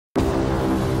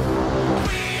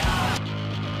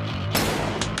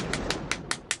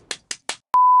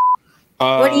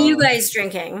What are you guys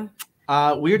drinking?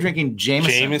 We're drinking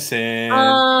Jameson.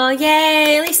 Oh,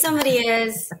 yay. At least somebody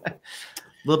is. A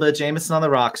little bit of Jameson on the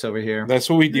rocks over here. That's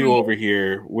what we do over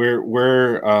here.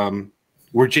 We're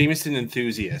Jameson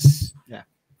enthusiasts. Yeah.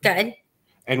 Good.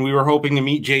 And we were hoping to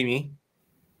meet Jamie.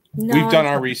 No, We've done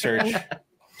our research.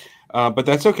 But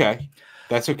that's okay.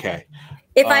 That's okay.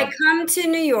 If I come to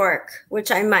New York, which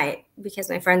I might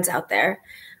because my friend's out there,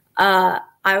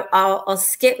 I'll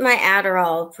skip my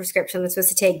Adderall prescription that's supposed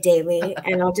to take daily,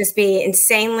 and I'll just be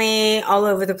insanely all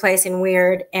over the place and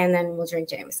weird, and then we'll drink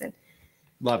Jameson.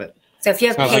 Love it. So if you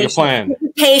have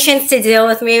patience to deal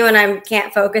with me when I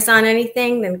can't focus on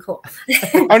anything, then cool.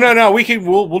 Oh no,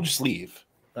 we'll just leave.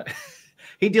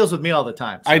 He deals with me all the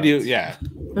time. So I do, yeah.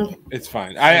 Okay. It's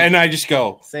fine. I just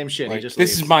go. Same shit. Like, he just this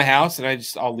leaves. is my house, and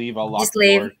I'll leave. I'll lock Just the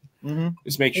leave. door. Mm-hmm.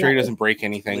 Just make sure he doesn't break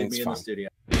anything. Leave It's me in fine. the studio.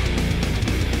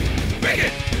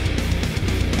 Bacon!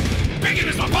 Bacon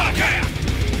is my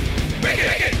podcast!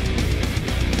 Bacon!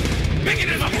 Bacon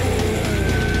is my...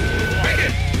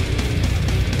 Bacon!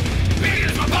 Bacon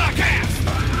is my podcast!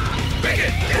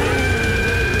 Bacon!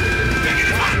 Bacon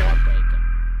is my...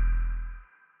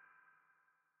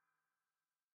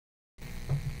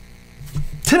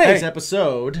 Today's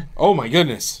episode Oh my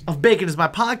goodness. of Bacon is My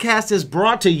Podcast is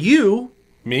brought to you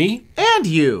Me and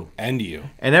you and you.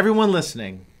 and everyone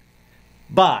listening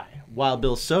by Wild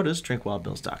Bill's Sodas,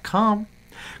 drinkwildbills.com,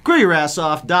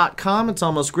 grillyourassoff.com. It's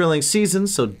almost grilling season,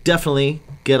 so definitely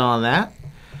get on that.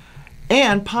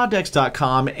 And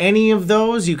poddex.com. Any of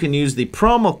those, you can use the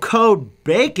promo code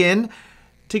BACON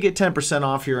to get 10%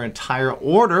 off your entire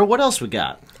order. What else we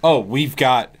got? Oh, we've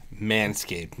got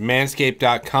Manscaped.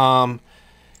 Manscaped.com.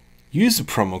 Use the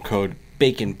promo code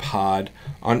BACONPOD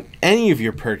on any of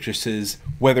your purchases,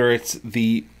 whether it's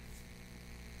the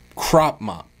crop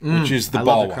mop, which is the I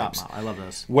ball love the crop wipes. mop. I love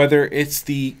those. Whether it's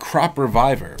the crop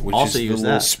reviver, which Also is the use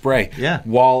little that. spray. Yeah.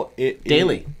 While it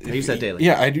Daily. I use that daily.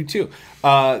 Yeah, I do too.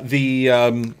 The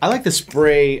I like the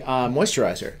spray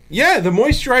moisturizer. the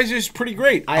moisturizer is pretty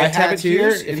great. I have it here.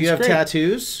 tattoos. If and you it's have great.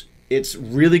 tattoos, it's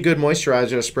really good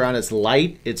moisturizer to spray on. It's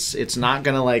light. It's not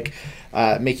gonna like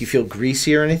make you feel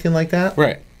greasy or anything like that.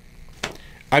 Right.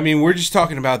 I mean, we're just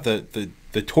talking about the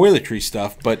toiletry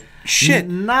stuff, but shit,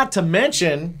 Not to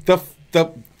mention, the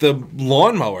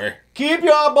lawnmower, keep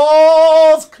your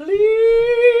balls clean.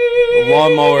 the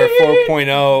lawnmower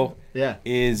 4.0 Yeah,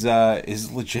 is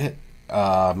legit.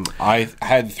 I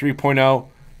had 3.0.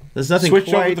 there's nothing Switched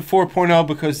over quite to the 4.0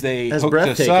 because they as hooked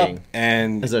us up, breathtaking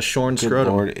and as a shorn good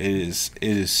scrotum. Lord, it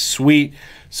is sweet.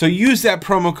 So use that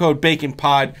promo code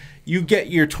BACONPOD. You get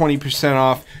your 20%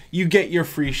 off. You get your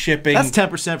free shipping. That's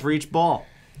 10% for each ball.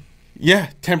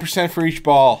 Yeah, 10% for each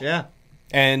ball. Yeah.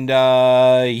 And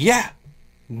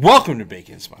welcome to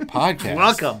Bacon's My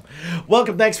Podcast.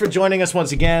 Welcome. Thanks for joining us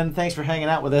once again. Thanks for hanging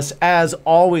out with us. As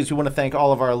always, we want to thank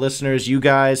all of our listeners. You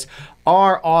guys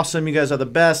are awesome. You guys are the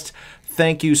best.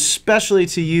 Thank you especially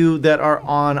to you that are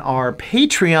on our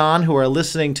Patreon who are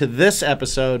listening to this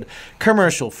episode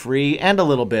commercial free and a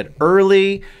little bit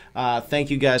early. Thank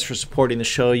you guys for supporting the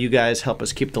show. You guys help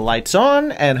us keep the lights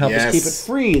on and help us keep it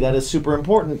free. That is super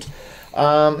important.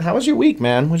 How was your week,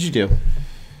 man? What'd you do?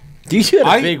 You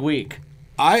had a big week.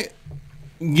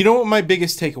 You know what my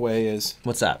biggest takeaway is?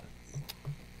 What's that?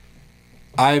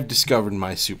 I've discovered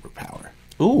my superpower.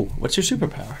 Ooh, what's your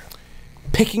superpower?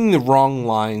 Picking the wrong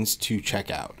lines to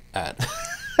check out at.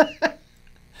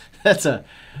 That's an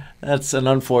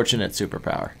unfortunate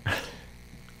superpower.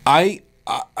 I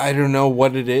don't know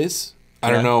what it is.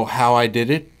 I don't know how I did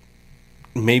it.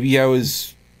 Maybe I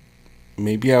was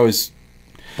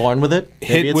Born with it?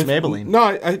 Maybe it's with Maybelline.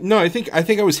 No, I think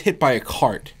I was hit by a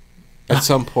cart at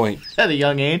some point At a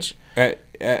young age? at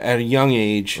a young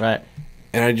age. Right.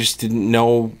 And I just didn't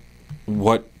know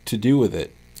what to do with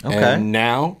it. Okay. And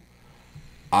now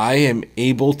I am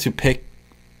able to pick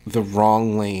the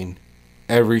wrong lane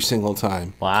every single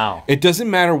time. Wow. It doesn't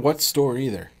matter what store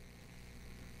either.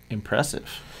 Impressive.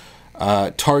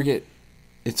 Target,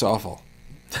 it's awful.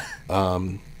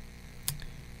 Has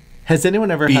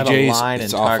anyone ever had a BJ's, line in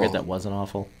it's Target awful. that wasn't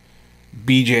awful?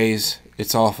 BJ's,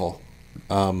 it's awful.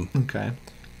 Okay.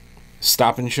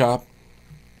 Stop and Shop,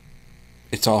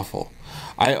 it's awful.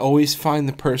 I always find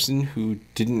the person who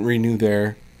didn't renew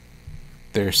their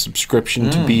subscription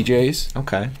to BJ's.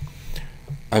 Okay.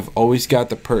 I've always got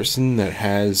the person that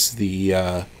has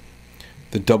the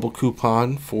double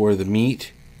coupon for the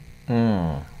meat,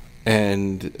 and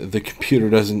the computer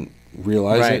doesn't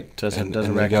realize it. Doesn't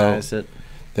and recognize it.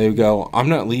 They go, I'm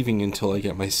not leaving until I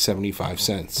get my 75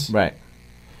 cents. Right.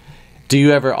 Do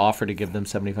you ever offer to give them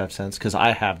 75 cents? Because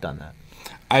I have done that.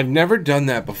 I've never done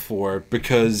that before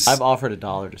because I've offered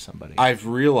 $1 to somebody. I've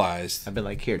realized I've been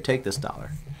like, here, take this $1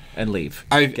 and leave.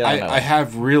 I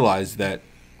have realized that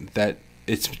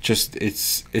it's just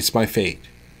it's my fate.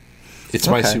 It's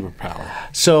my superpower.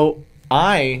 So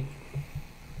I'm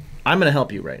going to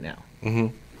help you right now.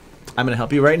 Mm-hmm. I'm going to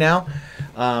help you right now.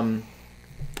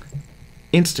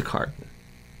 Instacart.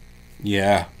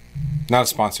 Yeah, not a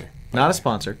sponsor. Not a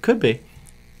sponsor. Could be.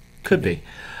 Could be.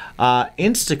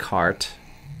 Instacart,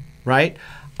 right?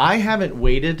 I haven't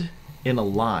waited in a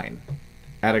line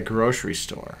at a grocery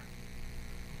store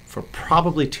for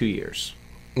probably 2 years.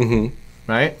 Mm-hmm.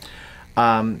 Right?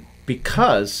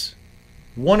 Because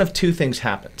one of two things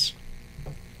happens.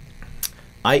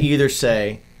 I either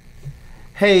say,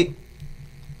 hey,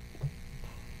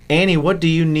 Annie, what do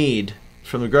you need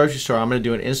from the grocery store? I'm going to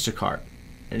do an Instacart.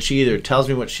 And she either tells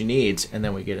me what she needs and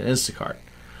then we get an Instacart.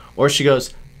 Or she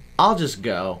goes, I'll just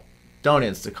go. Don't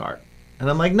Instacart. And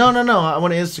I'm like, no, I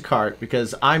want to Instacart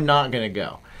because I'm not going to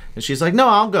go. And she's like, no,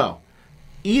 I'll go.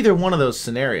 Either one of those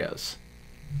scenarios,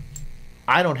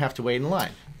 I don't have to wait in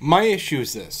line. My issue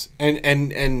is this,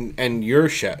 and you're a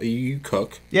chef, you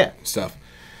cook, Yeah. stuff.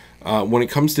 When it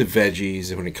comes to veggies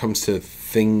and when it comes to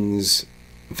things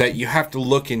that you have to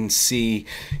look and see,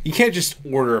 you can't just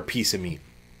order a piece of meat.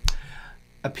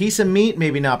 A piece of meat,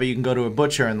 maybe not, but you can go to a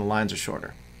butcher and the lines are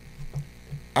shorter.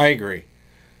 I agree,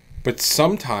 but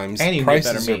sometimes And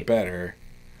prices are better.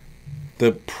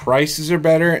 The prices are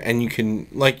better, and you can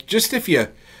just if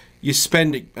you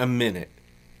spend a minute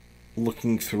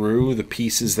looking through the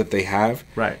pieces that they have,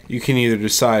 right? You can either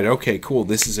decide, okay, cool,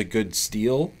 this is a good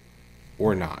steal,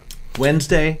 or not.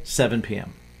 Wednesday, 7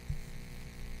 p.m.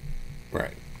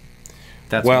 Right.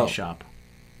 That's when you shop.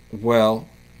 Well,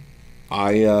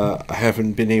 I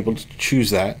haven't been able to choose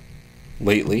that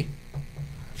lately.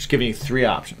 Just giving you 3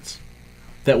 options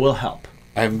that will help.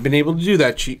 I haven't been able to do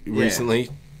that recently,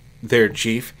 there,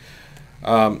 Chief.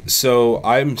 So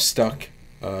I'm stuck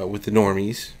with the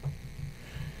normies.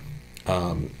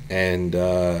 And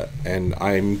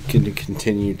I'm going to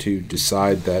continue to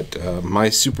decide that my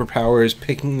superpower is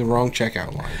picking the wrong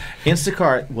checkout line.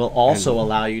 Instacart will also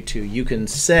allow you to. You can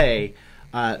say,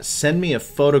 "Send me a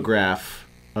photograph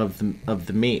of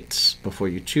the meats before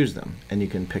you choose them," and you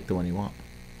can pick the one you want.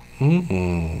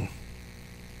 Hmm.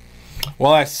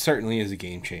 Well, that certainly is a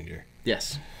game changer.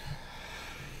 Yes.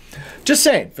 Just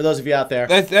saying, for those of you out there.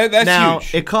 That's now,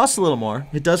 huge. It costs a little more.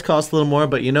 It does cost a little more,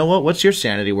 but you know what? What's your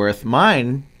sanity worth?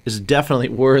 Mine is definitely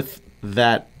worth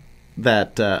that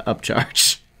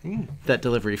upcharge, that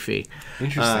delivery fee.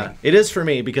 Interesting. It is for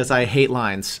me because I hate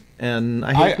lines and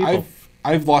I hate people.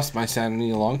 I've lost my sanity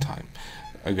a long time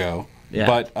ago. Yeah.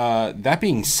 But that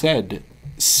being said,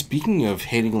 speaking of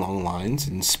hating long lines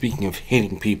and speaking of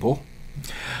hating people,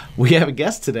 we have a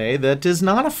guest today that is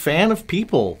not a fan of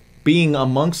people being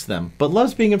amongst them, but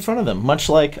loves being in front of them, much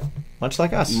like us. Much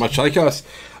like us.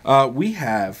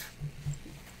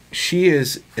 She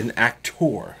is an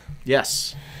actor.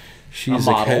 Yes. She is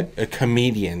a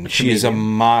comedian. She is a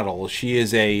model. She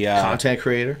is a content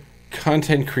creator.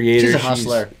 She's a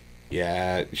hustler.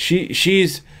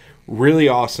 She's really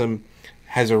awesome.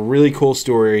 Has a really cool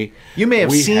story. You may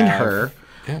have seen her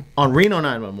on Reno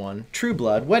 911, True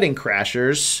Blood, Wedding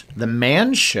Crashers, The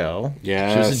Man Show.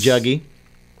 Yes. She was a juggie.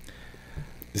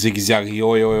 Ziggy zaggy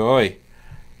oi oi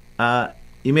oi.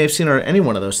 You may have seen her at any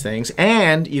one of those things,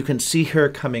 and you can see her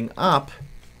coming up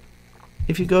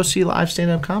if you go see live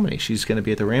stand-up comedy. She's going to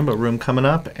be at the Rainbow Room coming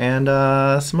up, and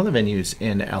some other venues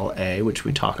in LA, which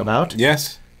we talk about.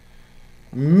 Yes.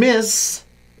 Miss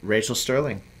Rachel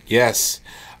Sterling. Yes.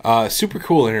 Super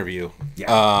cool interview.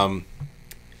 Yeah.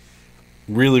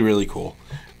 Really, really cool.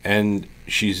 And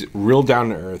she's real down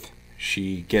to earth.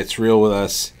 She gets real with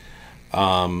us.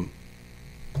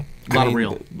 A lot of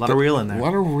real in there. A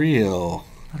lot of real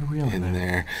in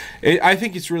there. I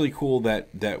think it's really cool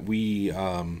that we.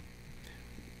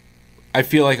 I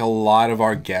feel like a lot of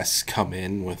our guests come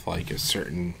in with like a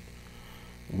certain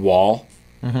wall,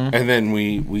 and then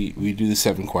we do the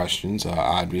 7 questions,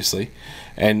 obviously,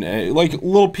 and like a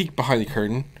little peek behind the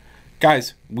curtain,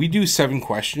 guys. We do 7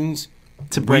 questions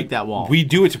to break that wall. We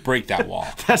do it to break that wall.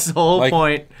 That's the whole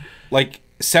point. Like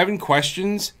 7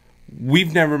 questions.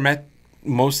 We've never met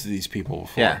most of these people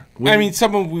before. Yeah. I mean,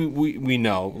 some of we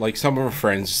know, like some of our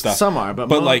friends and stuff. Some are, but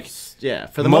most, like, yeah,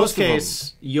 for the most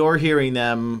case, you're hearing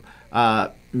them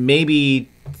maybe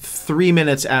 3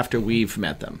 minutes after we've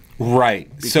met them.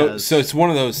 Right. So it's one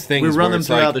of those things. We run where them it's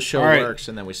through like, how the show works,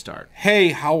 and then we start. Hey,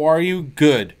 how are you?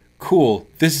 Good. Cool.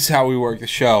 This is how we work the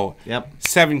show. Yep.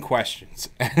 7 questions,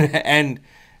 and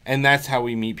that's how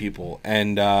we meet people.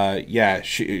 And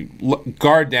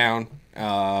guard down.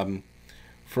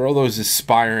 for all those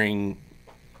aspiring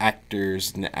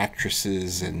actors and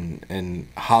actresses and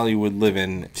Hollywood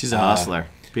living. She's a hustler.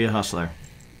 Be a hustler.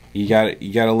 You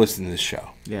gotta listen to this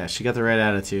show. Yeah, she got the right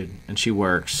attitude, and she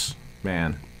works,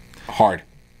 man. Hard.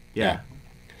 Yeah.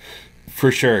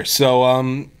 For sure.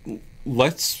 So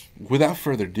let's, without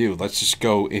further ado, let's just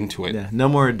go into it. Yeah, no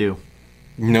more ado.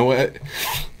 You know what?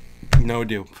 No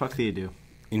ado. Fuck the ado.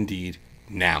 Indeed.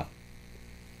 Now.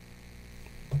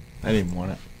 I didn't even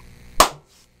want it.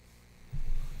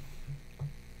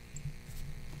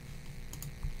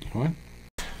 What?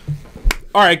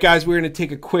 All right, guys, we're going to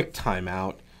take a quick time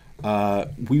out.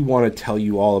 We want to tell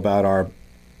you all about our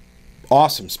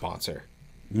awesome sponsor,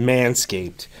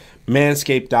 Manscaped.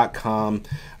 Manscaped.com.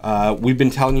 We've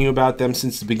been telling you about them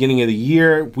since the beginning of the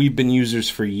year. We've been users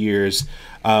for years.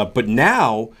 But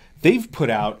now they've put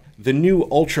out the new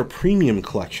Ultra Premium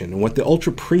Collection. And what the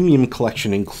Ultra Premium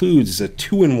Collection includes is a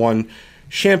 2-in-1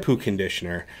 shampoo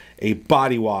conditioner, a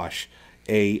body wash,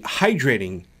 a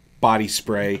hydrating body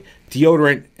spray,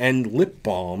 deodorant, and lip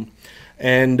balm.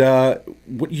 And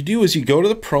what you do is you go to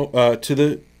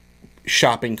the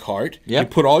shopping cart. Yep. You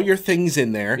put all your things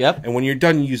in there. Yep. And when you're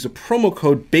done, you use the promo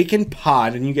code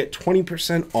BACONPOD, and you get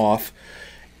 20% off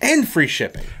and free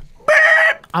shipping.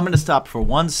 I'm going to stop for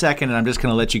 1 second, and I'm just going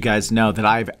to let you guys know that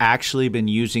I've actually been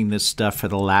using this stuff for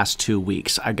the last 2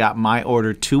 weeks. I got my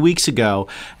order 2 weeks ago,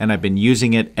 and I've been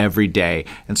using it every day.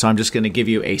 And so I'm just going to give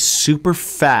you a super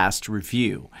fast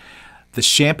review. The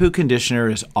shampoo conditioner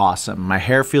is awesome. My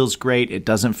hair feels great. It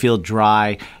doesn't feel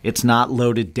dry. It's not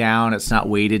loaded down. It's not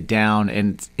weighted down.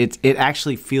 And it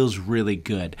actually feels really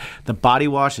good. The body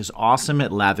wash is awesome.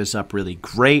 It lathers up really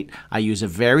great. I use a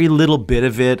very little bit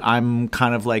of it. I'm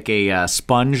kind of like a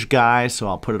sponge guy, so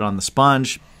I'll put it on the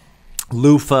sponge,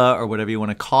 loofah, or whatever you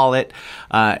want to call it.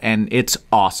 And it's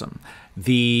awesome.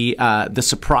 The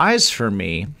surprise for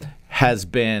me has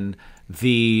been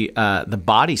the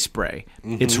body spray.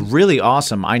 It's really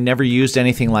awesome. I never used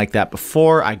anything like that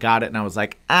before. I got it and I was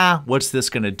like, what's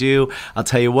this gonna do? I'll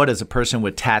tell you what, as a person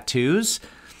with tattoos,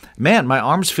 man, my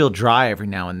arms feel dry every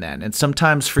now and then. And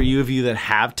sometimes for you of you that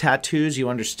have tattoos, you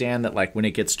understand that like when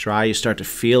it gets dry, you start to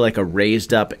feel like a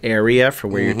raised up area for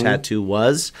where your tattoo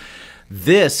was.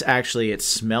 This actually, it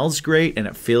smells great and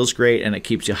it feels great and it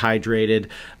keeps you hydrated.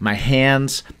 My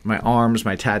hands, my arms,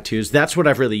 my tattoos, that's what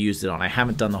I've really used it on. I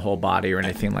haven't done the whole body or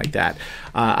anything like that.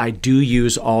 I do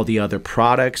use all the other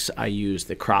products. I use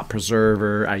the crop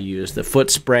preserver. I use the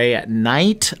foot spray at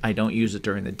night. I don't use it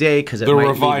during the day because it The might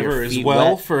Reviver leave your as feet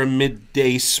well wet. for a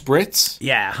midday spritz.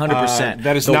 Yeah, 100%.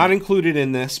 That is not included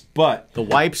in this, but The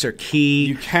wipes are key.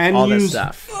 you can all use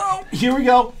that stuff. Oh, here we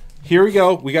go. Here we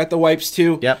go. We got the wipes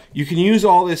too. Yep. You can use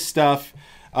all this stuff,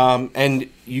 and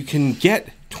you can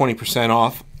get 20%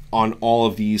 off on all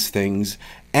of these things.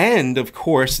 And of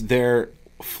course, their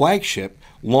flagship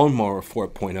Lawnmower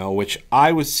 4.0, which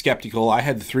I was skeptical. I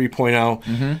had the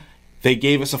 3.0. They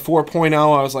gave us a 4.0.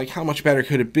 I was like, how much better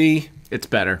could it be? It's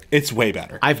better. It's way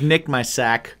better. I've nicked my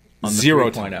sack on the 0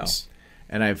 3.0. times.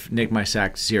 And I've nicked my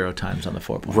sack 0 times on the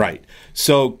 4.0. Right.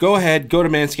 So go ahead, go to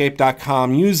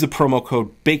manscaped.com, use the promo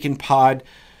code BACONPOD,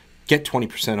 get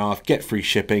 20% off, get free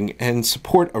shipping, and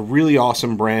support a really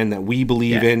awesome brand that we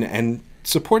believe in, and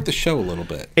support the show a little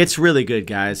bit. It's really good,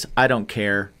 guys. I don't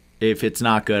care. If it's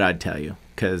not good, I'd tell you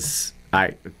because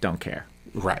I don't care.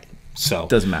 Right. So It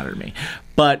doesn't matter to me.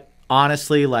 But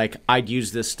honestly, like, I'd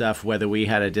use this stuff whether we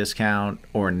had a discount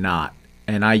or not.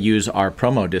 And I use our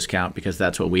promo discount because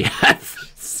that's what we have.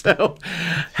 So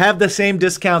have the same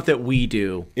discount that we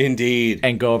do. Indeed.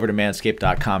 And go over to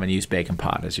manscaped.com and use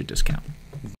BaconPod as your discount.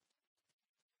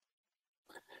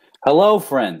 Hello,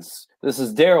 friends. This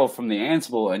is Daryl from the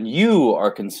Ansible, and you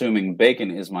are consuming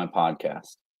Bacon Is My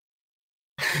Podcast.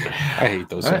 I hate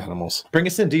those All right. animals. Bring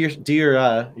us in. Do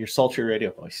your sultry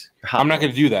radio voice. I'm not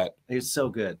going to do that. It's so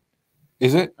good.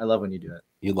 Is it? I love when you do it.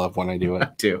 You love when I do it. I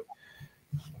do.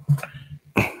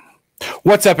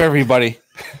 What's up, everybody?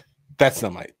 That's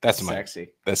not my Sexy.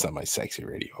 That's not my sexy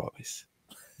radio voice.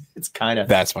 It's kind of.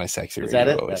 That's my sexy Is radio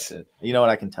that it? voice. That's it. You know what?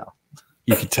 I can tell.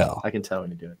 You can tell. I can tell when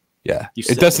you do it. Yeah. You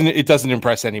It doesn't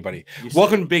impress anybody.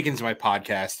 Welcome to Bacon's My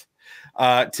Podcast.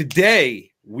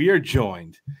 Today we are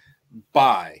joined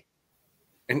by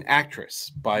an actress,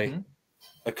 by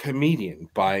a comedian,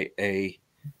 by a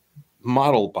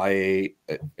model, by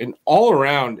an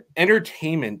all-around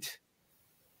entertainment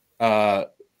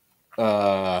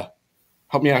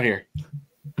help me out here.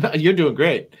 You're doing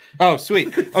great. Oh,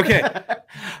 sweet. Okay.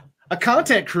 A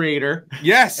content creator,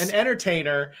 Yes. an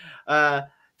entertainer,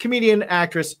 comedian,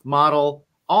 actress, model,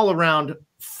 all around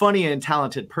funny and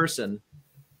talented person,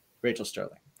 Rachel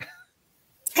Sterling.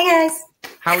 Hey guys.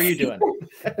 How are you doing?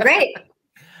 Great.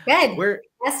 Good. We're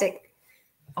Fantastic.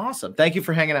 awesome. Thank you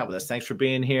for hanging out with us. Thanks for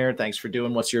being here. Thanks for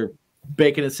doing What's Your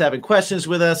Bacon and 7 Questions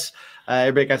with us.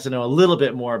 Everybody got to know a little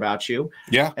bit more about you.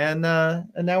 Yeah. And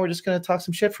now we're just going to talk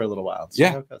some shit for a little while. See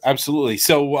how Yeah, it goes. absolutely.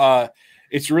 So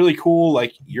it's really cool.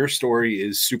 Like, your story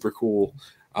is super cool.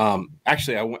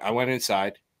 Actually, I went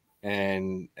inside,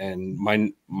 and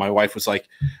my wife was like,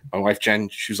 my wife Jen,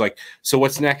 she was like, so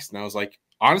what's next? And I was like,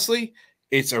 honestly,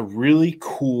 it's a really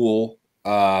cool,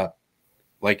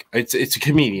 like, it's a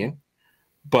comedian,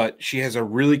 but she has a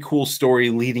really cool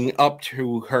story leading up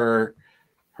to her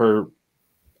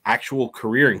actual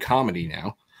career in comedy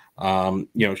now.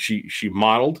 You know, she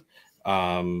modeled.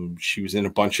 She was in a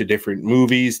bunch of different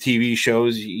movies, TV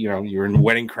shows. You know, you were in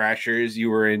Wedding Crashers, you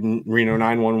were in Reno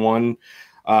 911,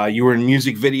 you were in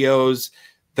music videos.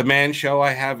 The Man Show,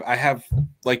 I have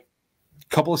like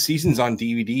a couple of seasons on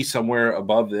DVD somewhere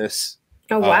above this.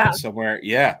 Oh wow. Somewhere,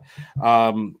 yeah.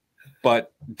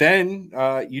 But then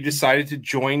you decided to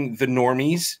join the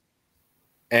Normies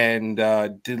and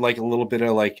did like a little bit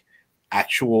of like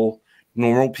actual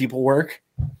normal people work.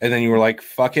 And then you were like,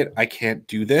 fuck it, I can't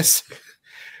do this,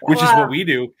 which is what we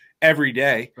do every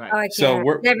day. Right. Oh, So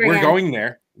we're going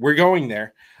there. We're going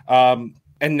there. And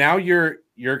now you're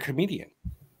a comedian.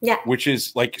 Yeah. Which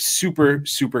is like super,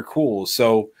 super cool.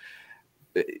 So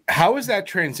how is that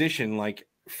transition like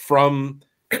from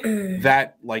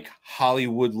that like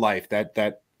Hollywood life,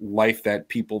 that life that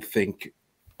people think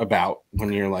about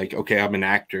when you're like, okay, I'm an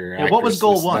actor. Yeah, what was actress,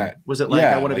 goal this, one? that. Was it like,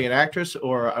 Yeah, I want to be an actress,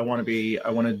 or I want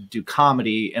to do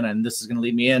comedy, and then this is going to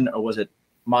lead me in, or was it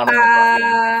modeling?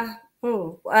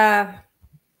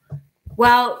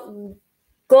 Well,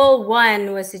 goal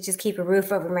one was to just keep a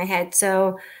roof over my head.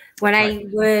 So when I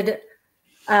would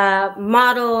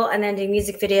model and then do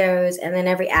music videos, and then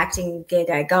every acting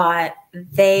gig I got,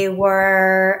 they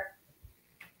were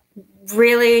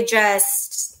really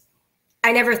just,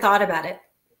 I never thought about it.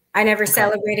 I never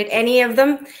celebrated any of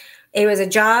them. It was a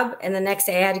job, and the next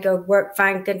day I had to go work,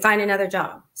 find another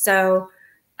job. So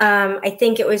I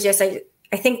think it was just, I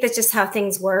think that's just how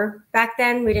things were back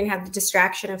then. We didn't have the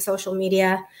distraction of social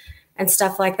media and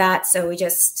stuff like that. So you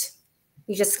just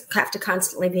have to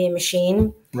constantly be a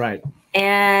machine. Right.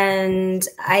 And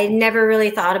I never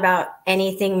really thought about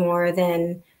anything more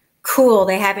than, cool,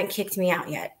 they haven't kicked me out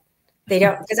yet. They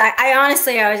don't, because I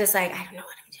honestly, I was just like, I don't know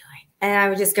what I'm doing. And I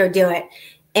would just go do it.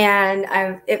 And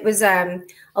it was a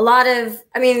lot of,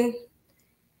 I mean,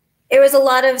 it was a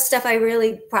lot of stuff I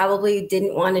really probably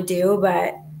didn't want to do,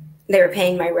 but they were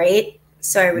paying my rate.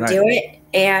 So I would do it,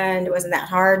 and it wasn't that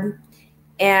hard.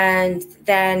 And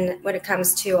then when it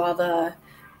comes to all the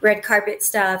red carpet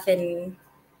stuff and,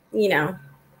 you know,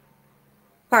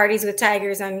 parties with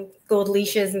tigers on gold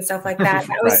leashes and stuff like that,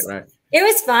 it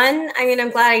was fun. I mean,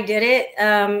 I'm glad I did it.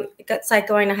 It's like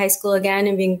going to high school again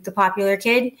and being the popular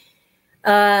kid,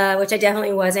 which I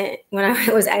definitely wasn't when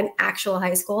I was in actual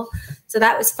high school. So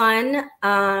that was fun.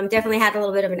 Definitely had a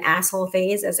little bit of an asshole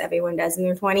phase, as everyone does in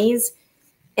their 20s.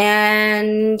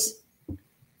 And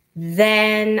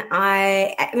then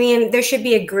I mean, there should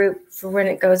be a group for when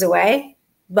it goes away.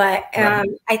 But I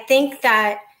think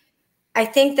that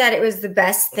it was the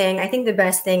best thing. I think the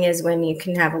best thing is when you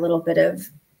can have a little bit of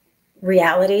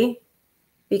reality,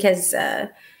 because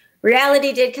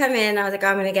reality did come in. I was like,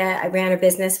 I ran a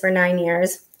business for 9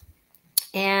 years,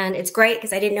 and it's great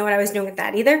because I didn't know what I was doing with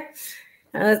that either.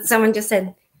 Someone just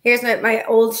said, here's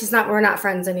we're not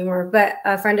friends anymore, but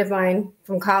a friend of mine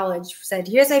from college said,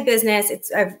 here's my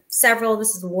business. I have several.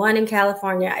 This is one in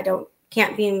California.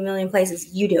 Can't be in a million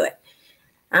places. You do it.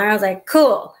 And I was like,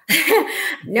 cool.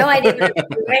 No idea what I'm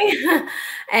doing.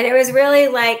 And it was really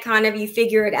like kind of, you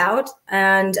figure it out.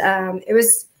 And it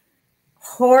was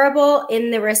horrible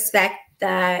in the respect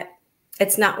that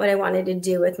it's not what I wanted to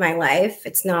do with my life.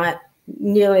 It's not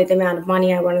nearly the amount of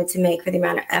money I wanted to make for the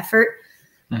amount of effort.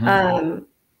 Mm-hmm.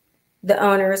 The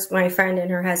owners, my friend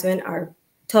and her husband, are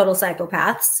total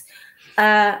psychopaths.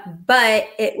 But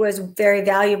it was very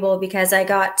valuable because I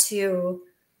got to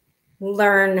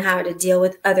learn how to deal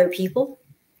with other people.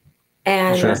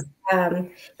 And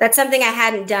that's something I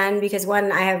hadn't done because,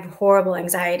 one, I have horrible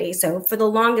anxiety. So for the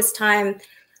longest time,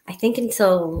 I think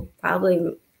until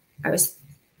probably I was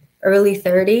early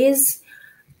 30s,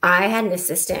 I had an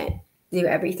assistant do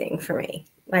everything for me.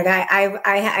 Like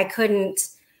I couldn't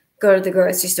go to the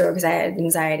grocery store because I had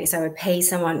anxiety. So I would pay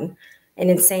someone an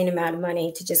insane amount of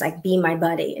money to just like be my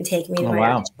buddy and take me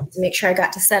to to make sure I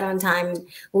got to set on time and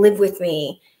live with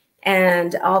me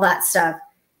and all that stuff.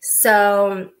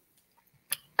 So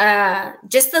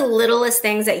just the littlest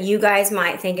things that you guys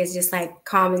might think is just like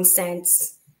common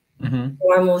sense,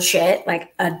 normal shit,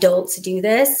 like adults do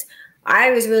this.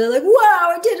 I was really like, whoa,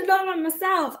 I did it all on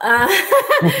myself.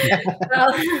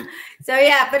 So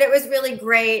yeah, but it was really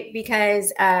great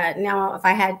because now if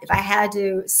I had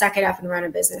to suck it up and run a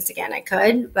business again, I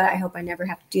could, but I hope I never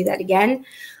have to do that again.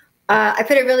 I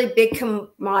put a really big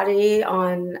commodity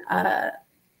on,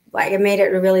 like I made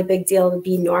it a really big deal to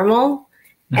be normal.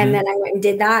 And then I went and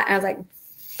did that. And I was like,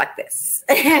 fuck this.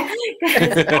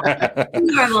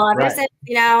 Normal. Ever since,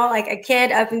 you know, like a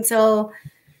kid up until,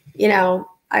 you know,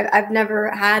 I've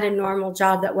never had a normal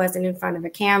job that wasn't in front of a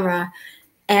camera.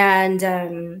 And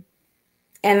then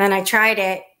I tried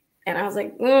it and I was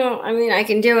like, I mean, I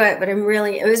can do it, but it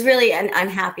was really an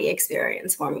unhappy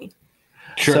experience for me.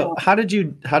 Sure. So how did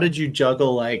you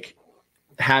juggle like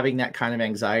having that kind of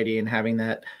anxiety and having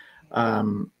that,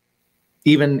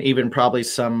 even probably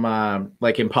some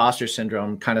like imposter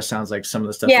syndrome kind of sounds like some of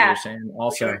the stuff that you're saying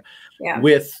also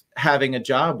with having a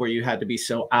job where you had to be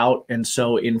so out and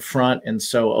so in front and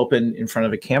so open in front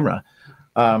of a camera.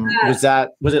 Was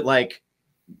it like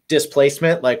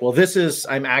displacement? Like, well,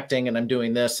 I'm acting and I'm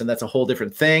doing this and that's a whole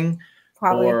different thing.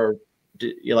 Probably. Or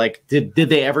did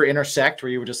they ever intersect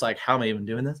where you were just like, how am I even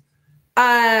doing this?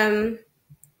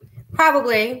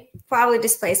 Probably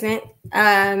displacement.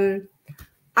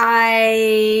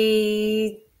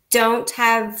 I don't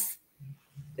have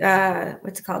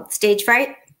what's it called? Stage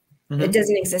fright. It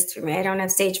doesn't exist for me. I don't have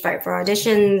stage fright for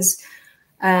auditions.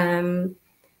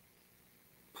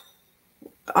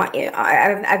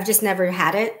 I've just never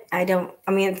had it. I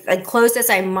mean, the closest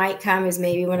I might come is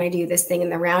maybe when I do this thing in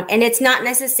the round. And it's not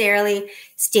necessarily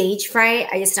stage fright.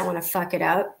 I just don't want to fuck it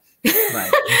up. Right.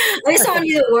 I just don't want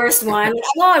to be the worst one.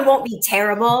 I won't be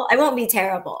terrible. I won't be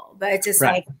terrible. But it's just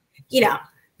like, you know,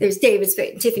 there's David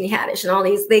Spade and Tiffany Haddish and all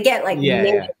these. They get like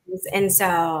names. And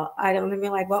so I don't be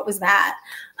like, what was that?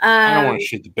 I don't want to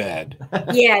shit the bed.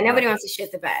 Yeah, nobody wants to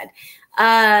shit the bed.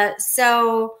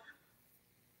 So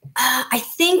I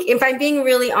think if I'm being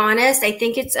really honest, I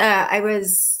think it's I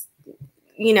was,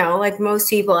 you know, like most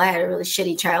people, I had a really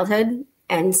shitty childhood.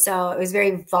 And so it was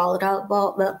very volatile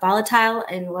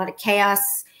and a lot of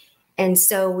chaos. And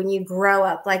so when you grow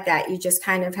up like that, you just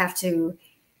kind of have to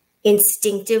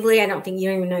instinctively, I don't think you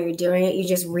don't even know you're doing it. You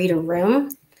just read a room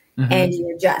and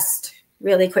you adjust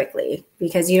really quickly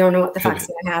because you don't know what the fuck's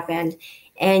going to happen.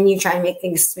 And you try to make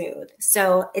things smooth.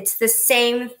 So it's the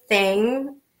same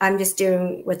thing. I'm just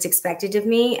doing what's expected of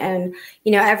me. And,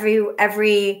 you know,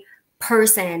 every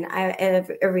person,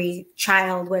 every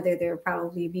child, whether they're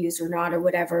probably abused or not, or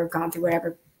whatever, gone through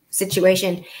whatever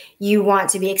situation, you want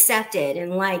to be accepted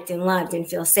and liked and loved and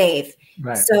feel safe.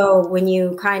 Right. So when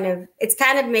you it's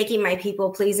kind of making my people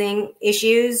pleasing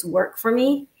issues work for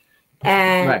me.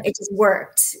 And it just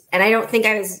worked. And I don't think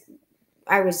I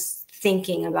was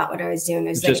thinking about what I was doing. It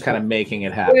was just kind of making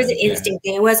it happen. It was an instinct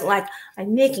thing. It wasn't like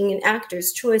I'm making an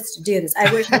actor's choice to do this.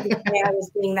 I wish I could say I was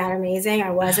being that amazing.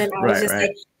 I wasn't. I was just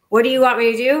like, what do you want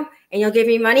me to do? And you'll give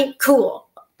me money? Cool.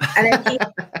 And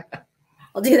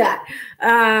I'll do that.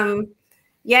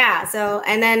 Yeah. So,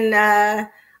 and then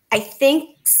I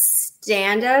think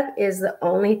stand-up is the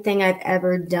only thing I've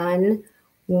ever done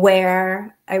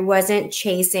where I wasn't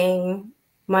chasing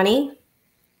money.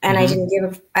 And I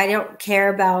don't care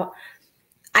about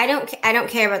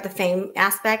the fame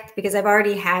aspect because I've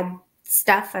already had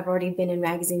stuff. I've already been in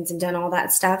magazines and done all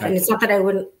that stuff. Right. And it's not that I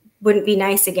wouldn't be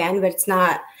nice again, but it's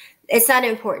not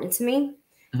important to me.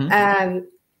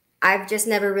 I've just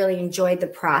never really enjoyed the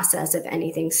process of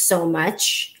anything so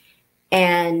much.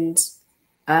 And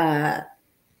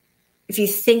if you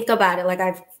think about it,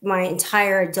 like my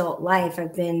entire adult life,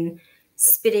 I've been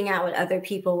spitting out what other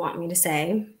people want me to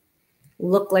say,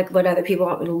 look like what other people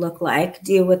want me to look like,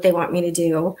 do what they want me to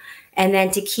do. And then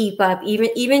to keep up,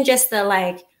 even just the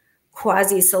like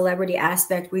quasi celebrity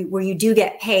aspect where you do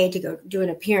get paid to go do an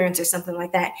appearance or something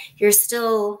like that, you're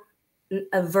still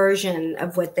a version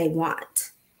of what they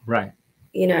want. Right.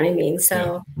 You know what I mean?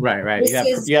 So right.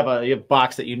 You have a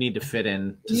box that you need to fit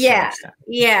in. Yeah.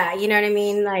 You know what I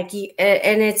mean? Like,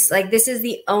 and it's like, this is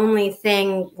the only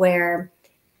thing where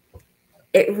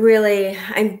it really,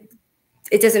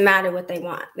 it doesn't matter what they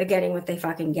want. They're getting what they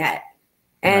fucking get.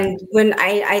 And when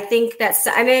I think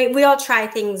we all try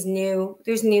things new.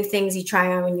 There's new things you try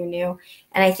on when you're new.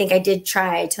 And I think I did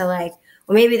try to like,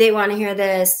 well, maybe they want to hear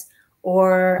this,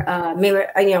 or maybe,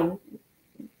 you know,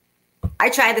 I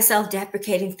tried the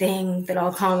self-deprecating thing that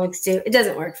all comics do. It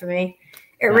doesn't work for me.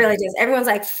 It really does. Everyone's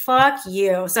like, fuck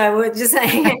you. So I would just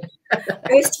like, I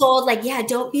was told like, yeah,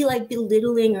 don't be like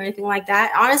belittling or anything like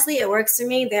that. Honestly, it works for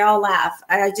me. They all laugh.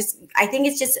 I think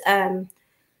it's just,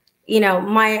 you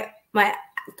know,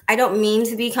 I don't mean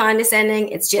to be condescending.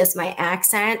 It's just my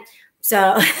accent.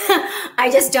 So I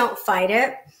just don't fight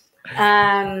it.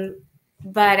 Yeah,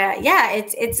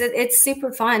 it's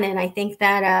super fun, and I think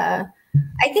that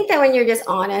when you're just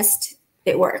honest,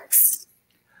 it works.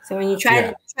 So when you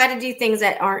try to do things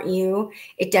that aren't you,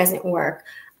 it doesn't work.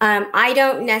 I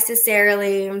don't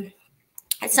necessarily.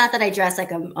 It's not that I dress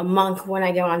like a monk when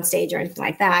I go on stage or anything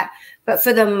like that, but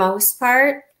for the most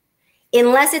part,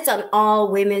 unless it's an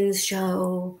all women's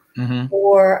show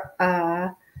or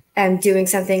I'm doing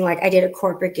something like I did a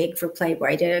corporate gig for Playboy,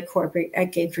 I did a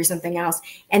gig for something else,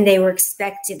 and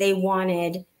they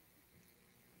wanted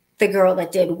the girl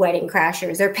that did Wedding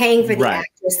Crashers. They're paying for the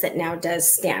actress that now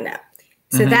does stand up.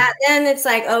 So that then it's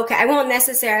like, okay, I won't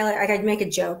necessarily, like, I'd make a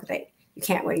joke that you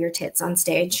can't wear your tits on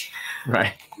stage.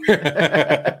 Right.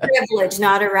 Privilege,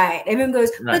 not a right. Everyone goes,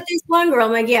 but this one girl,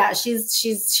 I'm like, yeah,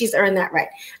 she's earned that right.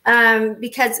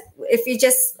 Because if you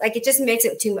just like, it just makes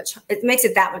it too much. It makes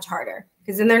it that much harder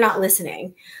because then they're not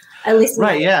listening. At least,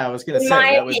 yeah, I was gonna say, in my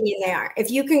opinion, they are.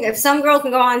 If some girl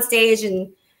can go on stage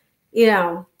and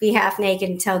be half naked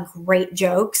and tell great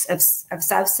jokes of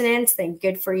substance, then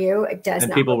good for you. It does.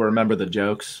 And people remember the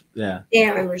jokes. Yeah. They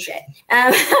don't remember shit.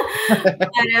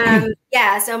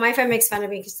 Yeah. So my friend makes fun of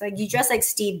me because like, you dress like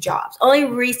Steve Jobs. Only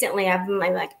recently I'm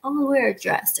like, oh, I'll wear a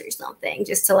dress or something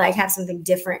just to like have something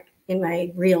different in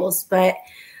my reels. But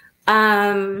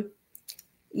yeah,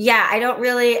 I don't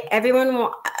really. Everyone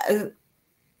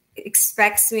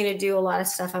expects me to do a lot of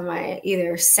stuff on my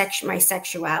my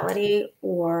sexuality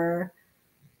or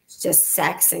just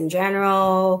sex in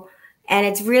general, and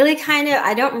it's really kind of,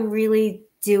 I don't really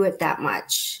do it that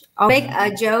much. I'll make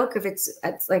a joke if it's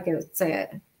like a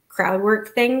crowd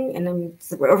work thing, and then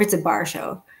or if it's a bar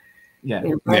show.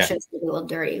 Bar shows get a little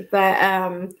dirty, but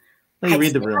you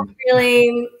read the room.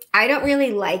 I don't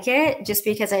really like it just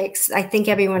because I think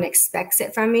everyone expects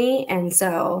it from me, and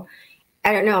so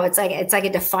I don't know. It's like a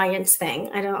defiance thing.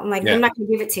 I'm like, I'm not going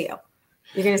to give it to you.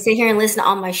 You're going to sit here and listen to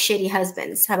all my shitty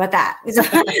husbands. How about that?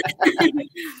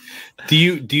 Do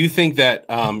you think that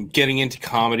getting into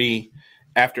comedy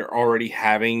after already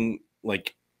having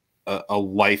like a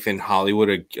life in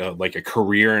Hollywood, like a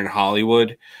career in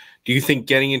Hollywood, do you think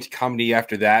getting into comedy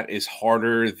after that is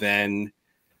harder than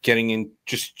getting in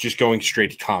just going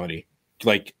straight to comedy?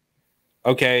 Like,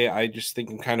 okay, I just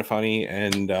think I'm kind of funny,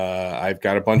 and I've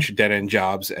got a bunch of dead-end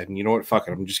jobs, and you know what? Fuck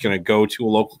it. I'm just going to go to a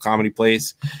local comedy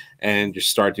place and just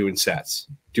start doing sets,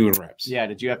 doing reps. Yeah,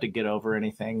 did you have to get over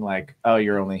anything? Like, oh,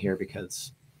 you're only here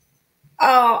because...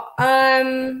 Oh,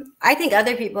 I think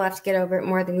other people have to get over it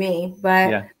more than me,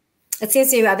 but it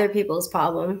seems to be other people's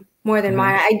problem more than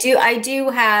mine. I do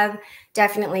have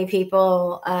definitely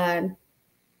people, that...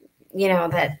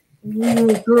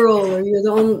 girl, or you're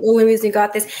the only reason you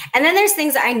got this. And then there's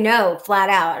things I know flat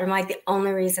out. I'm like, the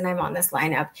only reason I'm on this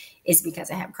lineup is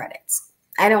because I have credits.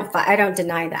 I don't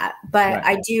deny that, but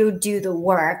I do the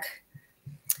work.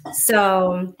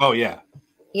 So,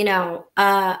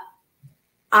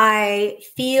 I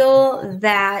feel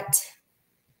that,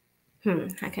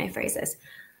 how can I phrase this?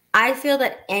 I feel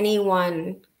that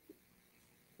anyone,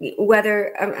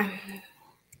 whether,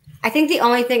 I think the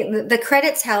only thing, the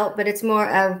credits help, but it's more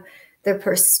of the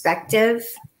perspective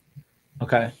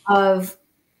of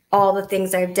all the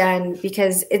things I've done,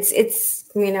 because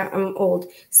I'm old.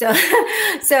 So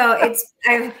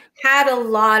I've had a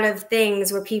lot of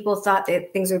things where people thought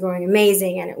that things were going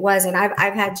amazing and it wasn't.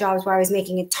 I've had jobs where I was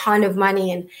making a ton of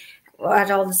money and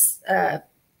had all this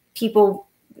people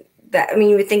that,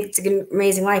 you would think it's an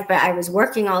amazing life, but I was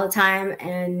working all the time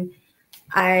and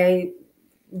I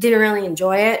didn't really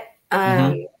enjoy it.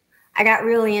 I got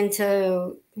really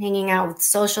into hanging out with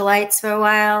socialites for a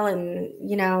while, and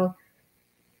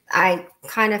I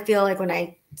kind of feel like when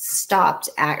I stopped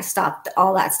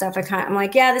all that stuff, I'm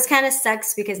like, yeah, this kind of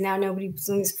sucks because now nobody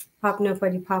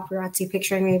paparazzi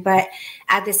picturing me, but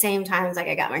at the same time, it's like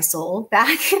I got my soul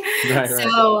back.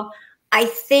 So I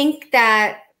think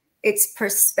that it's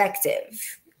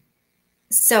perspective.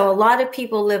 So a lot of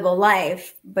people live a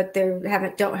life, but they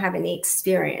don't have any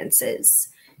experiences.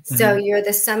 So you're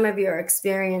the sum of your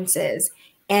experiences.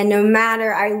 And no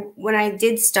matter, when I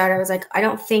did start, I was like, I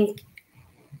don't think,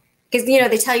 because,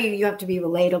 they tell you have to be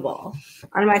relatable.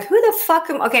 I'm like, who the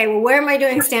fuck okay, well, where am I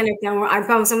doing stand-up now? I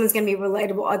promise someone's going to be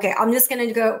relatable. Okay, I'm just going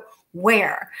to go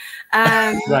where?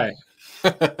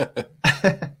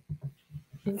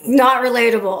 Not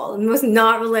relatable. Most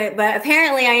not relate, but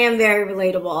apparently I am very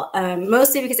relatable.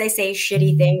 Mostly because I say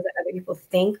shitty things that other people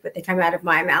think, but they come out of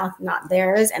my mouth, not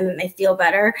theirs, and then they feel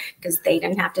better because they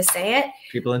didn't have to say it.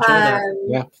 People enjoy that.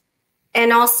 Yeah.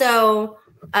 And also,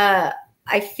 I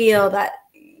feel that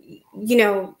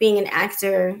being an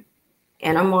actor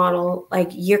and a model, like,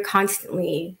 you're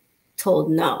constantly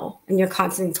told no, and you're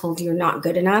constantly told you're not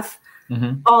good enough.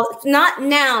 Mm-hmm. Not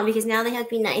now, because now they have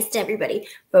to be nice to everybody.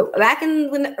 But back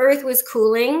when the earth was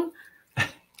cooling,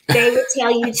 they would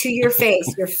tell you to your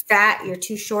face, you're fat, you're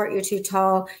too short, you're too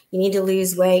tall, you need to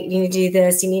lose weight, you need to do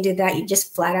this, you need to do that, you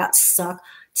just flat out suck,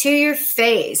 to your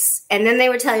face. And then they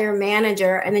would tell your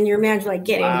manager, and then your manager would like,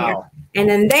 get in here. And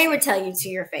then they would tell you to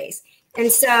your face.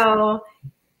 And so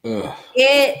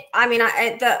it's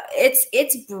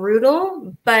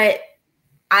brutal, but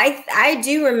I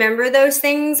do remember those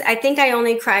things. I think I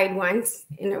only cried once,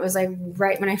 and it was like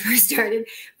right when I first started.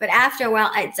 But after a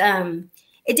while,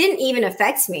 it didn't even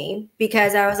affect me,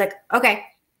 because I was like, okay,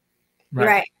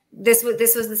 right. This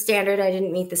was the standard. I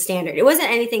didn't meet the standard. It wasn't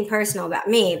anything personal about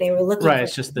me. They were looking right.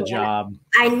 It's just the job.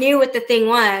 I knew what the thing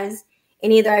was,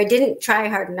 and either I didn't try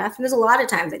hard enough, and there's a lot of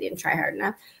times I didn't try hard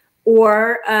enough,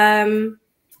 or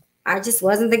I just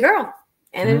wasn't the girl.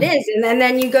 And it is. And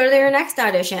then you go to your next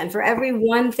audition. For every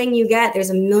one thing you get, there's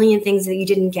a million things that you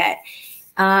didn't get.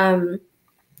 The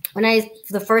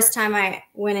first time I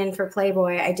went in for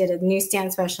Playboy, I did a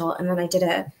newsstand special, and then I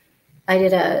didn't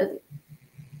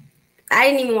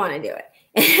even want to do it.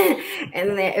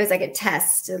 And it was like a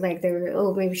test. Like they were,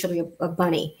 oh, maybe she'll be a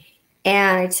bunny.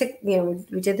 And I took,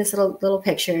 we did this little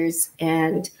pictures,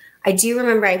 and I do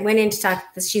remember I went in to talk.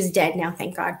 She's dead now,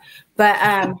 thank God. But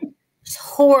she's a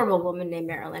horrible woman named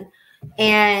Marilyn,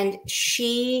 and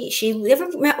she ever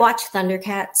watched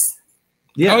Thundercats?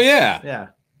 Yeah. Oh yeah. Yeah.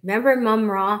 Remember Mum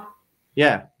Ra?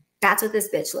 Yeah. That's what this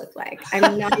bitch looked like.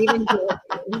 I'm not even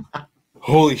joking.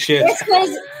 Holy shit.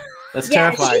 That's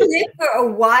terrifying. She lived for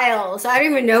a while, so I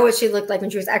don't even know what she looked like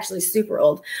when she was actually super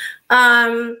old.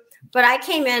 But I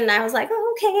came in and I was like,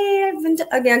 oh, okay, I've been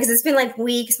again, because it's been like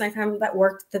weeks. My friend that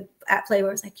worked at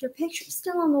Playboy was like, your picture's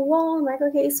still on the wall. I'm like,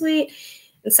 okay, sweet.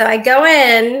 And so I go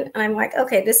in and I'm like,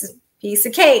 okay, this is a piece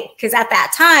of cake. Because at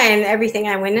that time, everything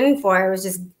I went in for, I was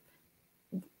just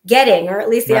getting, or at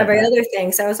least every other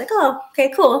thing. So I was like, oh,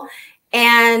 okay, cool.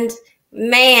 And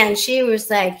man, she was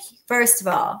like, first of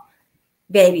all,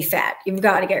 baby fat, you've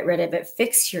got to get rid of it.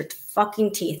 Fix your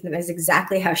fucking teeth. And that's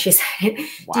exactly how she said it.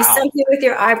 Wow. Do something with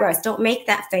your eyebrows. Don't make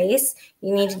that face.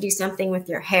 You need to do something with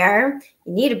your hair.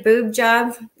 You need a boob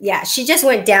job. Yeah, she just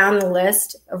went down the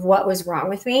list of what was wrong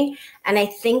with me. And I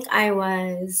think I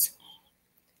was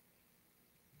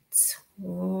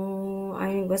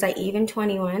I even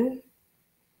 21?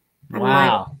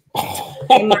 Wow.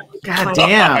 God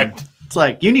damn. It's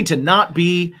like, you need to not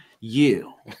be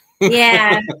you.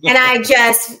 Yeah. And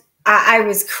I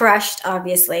was crushed,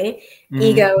 obviously.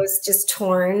 Ego was just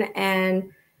torn.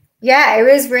 And yeah, it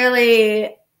was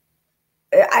really,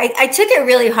 I took it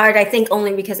really hard, I think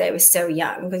only because I was so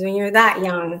young. Because when you're that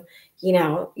young,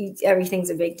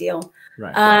 everything's a big deal.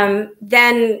 Right.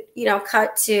 Then,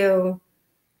 cut to,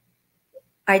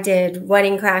 I did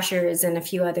Wedding Crashers and a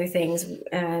few other things.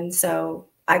 And so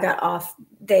I got off.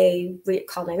 We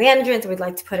called my manager and we'd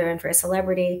like to put her in for a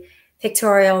celebrity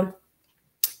pictorial.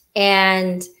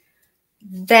 And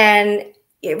then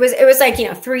it was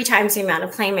like, 3 times the amount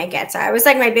of Playmate gets. I was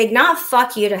like, my big, not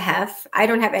fuck you to Hef. I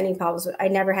don't have any problems I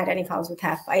never had any problems with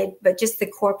Hef, but just the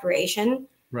corporation.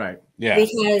 Right. Yeah.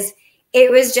 Because it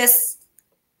was just,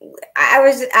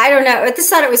 I don't know. I just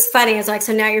thought it was funny. I was like,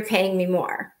 so now you're paying me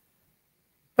more.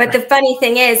 But the funny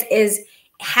thing is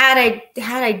had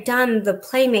I done the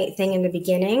Playmate thing in the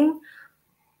beginning,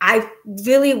 I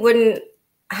really wouldn't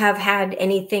have had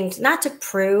anything not to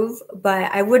prove,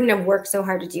 but I wouldn't have worked so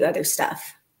hard to do other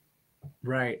stuff.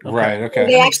 Right. Okay. Right. Okay.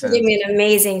 They actually did me an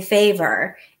amazing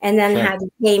favor, and then had to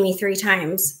pay me 3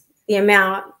 times the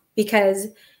amount, because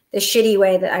the shitty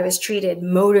way that I was treated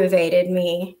motivated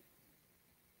me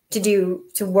to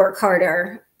work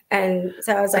harder. And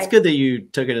so I was like, it's good that you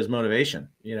took it as motivation.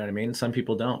 You know what I mean? Some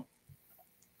people don't.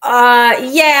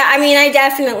 Yeah. I mean, I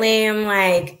definitely am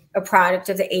like a product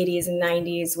of the 80s and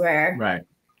 90s where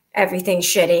everything's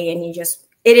shitty and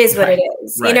it is what it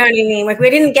is. You know what I mean? Like, we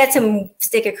didn't get to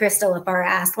stick a crystal up our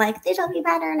ass. Like, it'll be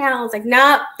better now. It's like,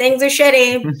 nope, things are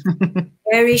shitty.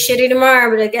 Gonna be shitty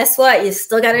tomorrow, but guess what? You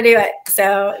still got to do it.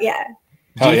 So yeah.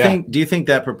 Do you think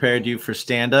that prepared you for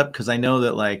stand-up? Because I know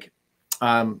that, like,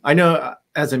 I know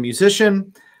as a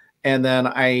musician, and then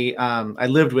I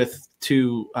lived with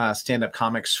 2 stand-up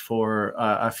comics for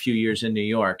a few years in New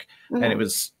York, and it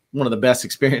was one of the best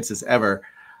experiences ever.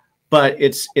 But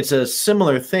it's a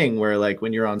similar thing where, like,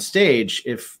 when you're on stage,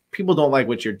 if people don't like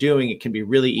what you're doing, it can be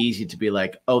really easy to be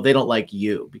like, oh, they don't like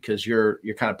you, because you're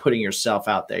kind of putting yourself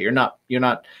out there. You're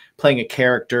not playing a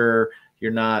character.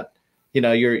 You're not,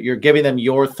 you're giving them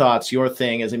your thoughts, your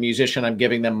thing. As a musician, I'm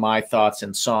giving them my thoughts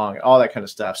and song, all that kind of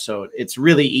stuff. So it's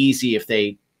really easy if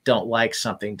they don't like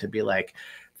something to be like,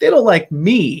 they don't like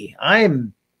me.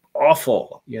 I'm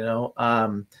awful, you know.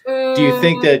 Do you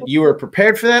think that you were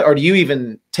prepared for that, or do you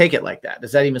even take it like that?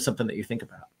 Is that even something that you think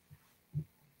about?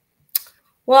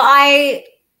 Well, I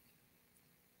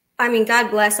mean, God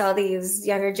bless all these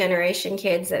younger generation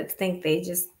kids that think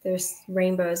there's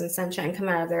rainbows and sunshine come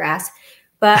out of their ass.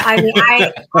 But I mean,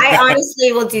 I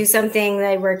honestly will do something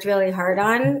that I worked really hard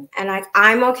on, and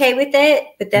I'm okay with it.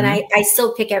 But then I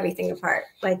still pick everything apart.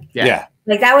 Like, Yeah.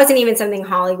 Like that wasn't even something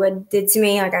Hollywood did to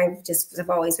me. Like I've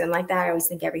always been like that. I always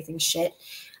think everything's shit.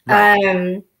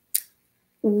 Right.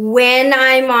 When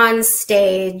I'm on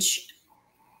stage,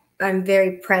 I'm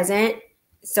very present.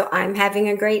 So I'm having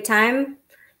a great time.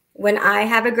 When I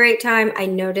have a great time, I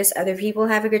notice other people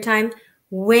have a good time.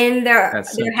 When there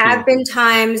have been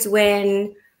times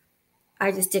when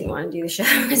I just didn't want to do the show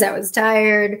because I was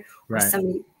tired, or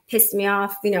somebody pissed me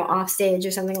off, you know, off stage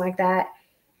or something like that.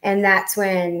 And that's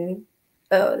when,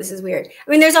 oh, this is weird. I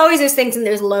mean, there's always those things and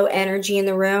there's low energy in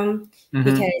the room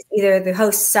because either the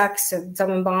host sucks or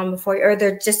someone bombed before you, or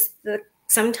they're just,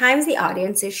 sometimes the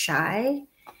audience is shy.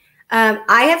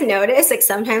 I have noticed, like,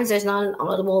 sometimes there's not an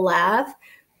audible laugh.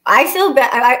 I feel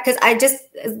bad because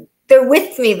they're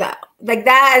with me though. Like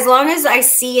that, as long as I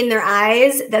see in their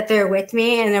eyes that they're with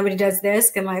me and nobody does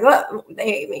this, I'm like, oh, they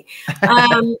hate me.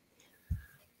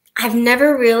 I've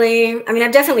never really, I mean,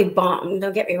 I've definitely bombed,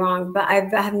 don't get me wrong, but I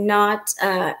have not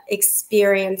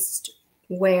experienced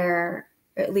where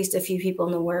at least a few people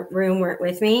in the room weren't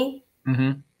with me.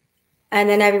 And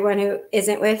then everyone who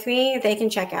isn't with me, they can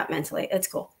check out mentally. It's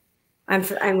cool. I'm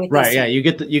with right. Yeah. You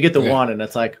get the one and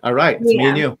it's like, all right, it's me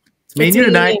and you. It's me and you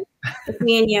tonight. It's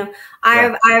me and you.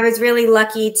 I was really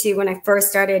lucky to, when I first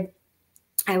started,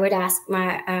 I would ask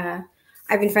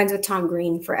I've been friends with Tom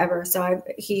Green forever. So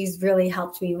he's really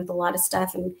helped me with a lot of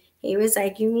stuff. And he was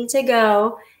like, you need to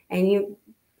go and you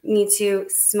need to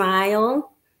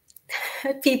smile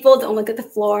at people. Don't look at the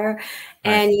floor.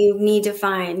 And you need to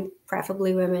find,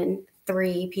 preferably women,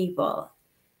 3 people.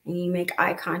 And you make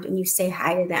eye contact and you say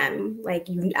hi to them. Like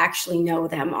you actually know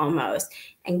them almost.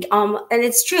 And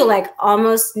it's true, like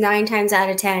almost 9 times out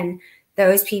of 10,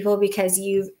 those people, because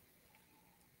you've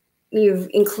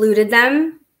included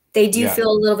them, they do feel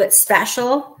a little bit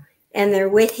special and they're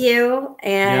with you.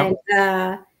 And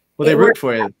well, they root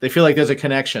for you. They feel like there's a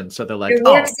connection. So they're like, it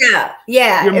works out.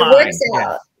 Yeah, it works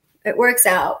out. It works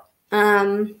out.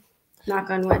 Knock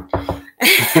on wood.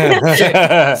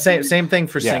 same thing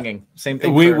for singing. Same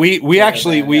thing. We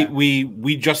actually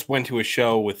we just went to a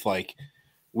show with like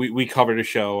we covered a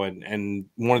show and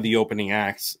one of the opening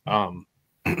acts.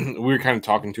 We were kind of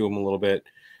talking to him a little bit.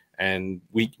 And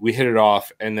we hit it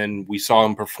off, and then we saw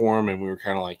him perform, and we were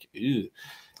kind of like, ew.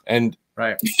 And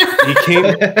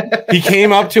he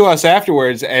came up to us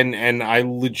afterwards, and I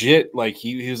legit, like,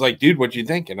 he was like, dude, what'd you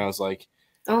think? And I was like,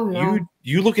 oh no,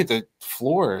 you look at the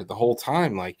floor the whole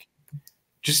time, like,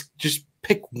 just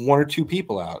pick 1 or 2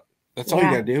 people out. That's all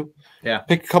you gotta do. Yeah,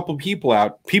 pick a couple people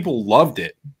out. People loved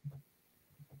it,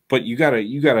 but you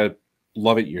gotta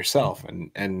love it yourself,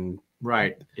 and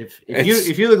right. If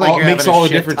you look like it makes all the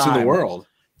difference in the world.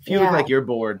 If you look like you're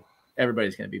bored,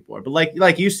 everybody's going to be bored. But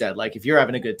like you said, like if you're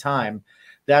having a good time,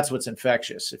 that's what's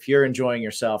infectious. If you're enjoying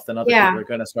yourself, then other people are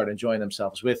going to start enjoying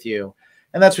themselves with you.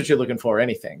 And that's what you're looking for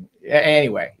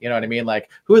anyway, you know what I mean?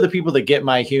 Like, who are the people that get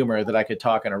my humor that I could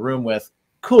talk in a room with?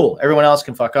 Cool. Everyone else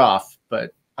can fuck off,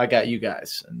 but I got you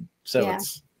guys. And so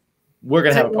we're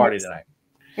going to have a party tonight.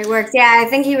 It works. Yeah, I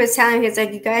think he was telling me, it's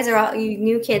like, you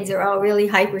new kids are all really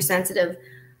hypersensitive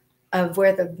of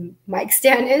where the mic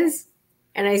stand is.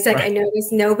 And I was like, I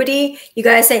noticed nobody, you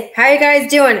guys say, how are you guys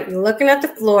doing? You're looking at the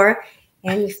floor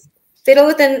and you fiddle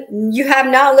with them. You have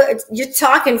not looked, you're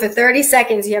talking for 30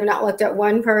 seconds. You have not looked at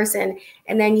one person.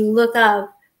 And then you look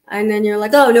up and then you're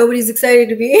like, oh, nobody's excited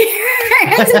to be here.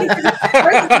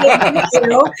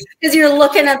 Because you're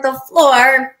looking at the floor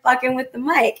and fucking with the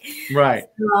mic. Right.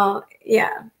 So,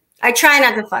 yeah. I try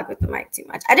not to fuck with the mic too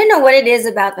much. I didn't know what it is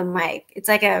about the mic. It's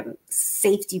like a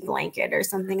safety blanket or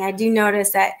something. I do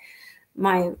notice that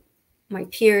my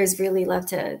peers really love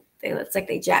to, it's like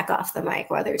they jack off the mic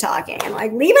while they're talking and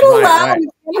like, leave it alone.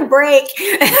 It's gonna break.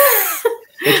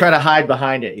 They try to hide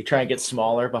behind it. You try and get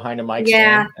smaller behind a mic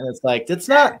stand, and it's like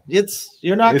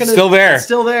you're not gonna. Still there. It's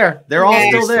still there. They're all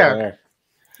still there.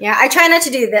 Yeah, I try not to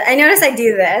do that. I notice I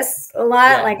do this a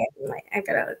lot. Yeah. Like I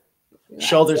gotta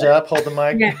shoulders up, hold the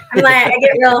mic. Yeah, I'm like I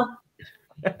get real.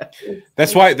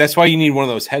 That's why you need one of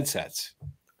those headsets.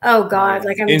 Oh God!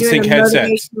 Like I'm Instant doing a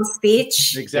headsets. motivational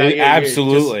speech. Exactly.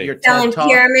 Absolutely. You're selling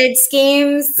pyramid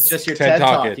schemes. It's just your TED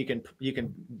Talk. You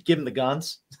can give them the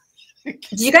guns. Do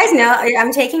you guys know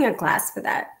I'm taking a class for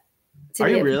that? Are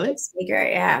you really? Speaker,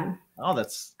 yeah. Oh,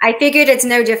 that's. I figured it's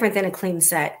no different than a clean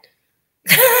set.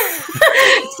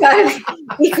 So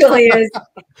equally as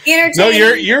entertaining. No,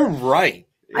 you're right.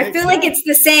 I feel like it's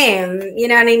the same. You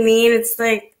know what I mean? It's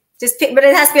like just pick, but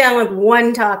it has to be on like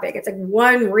one topic. It's like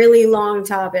one really long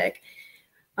topic,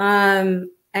 and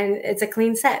it's a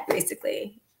clean set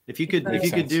basically. If you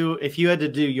had to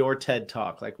do your TED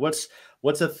Talk, like what's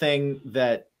a thing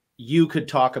that you could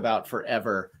talk about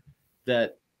forever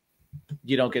that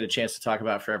you don't get a chance to talk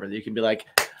about forever, that you can be like,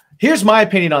 here's my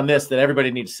opinion on this that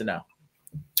everybody needs to know.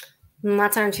 And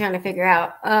that's what I'm trying to figure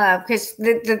out. Because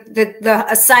the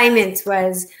assignment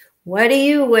was, what do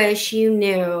you wish you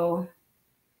knew?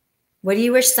 What do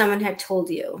you wish someone had told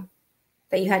you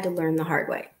that you had to learn the hard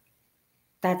way?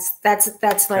 That's like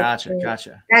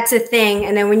gotcha. That's a thing.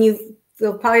 And then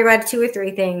you'll probably write 2 or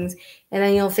 3 things, and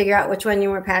then you'll figure out which one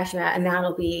you're more passionate about, and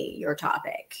that'll be your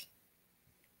topic.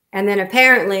 And then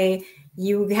apparently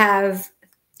you have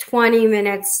 20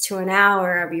 minutes to an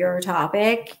hour of your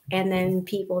topic, and then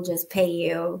people just pay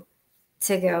you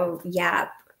to go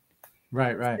yap.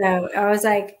 Right. So I was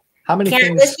like, how many can't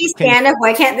things this be stand-up?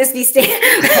 Why can't this be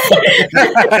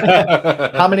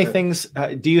stand-up? How many things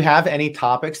do you have? Any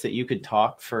topics that you could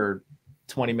talk for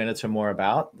 20 minutes or more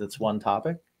about? That's one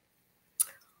topic.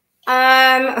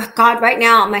 God, right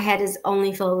now my head is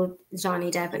only filled with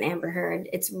Johnny Depp and Amber Heard.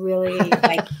 It's really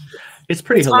like it's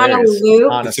pretty hilarious. On a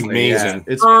loop. Honestly, it's amazing. Yeah.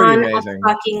 It's pretty amazing. A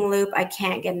fucking loop. I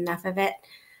can't get enough of it.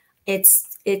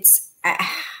 It's.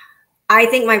 I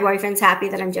think my boyfriend's happy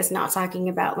that I'm just not talking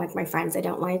about like my friends I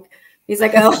don't like. He's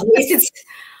like, oh, at least it's.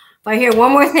 If I hear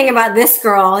one more thing about this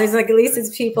girl, he's like, at least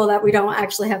it's people that we don't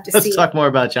actually have to see. Let's talk more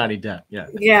about Johnny Depp. Yeah.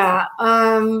 Yeah.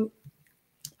 How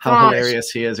hilarious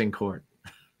he is in court.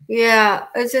 Yeah,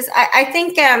 it's just I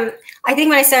think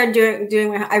when I started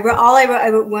doing I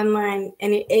wrote one line,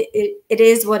 and it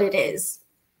is what it is.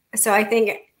 So I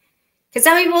think, because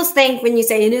some people think when you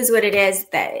say it is what it is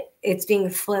that it's being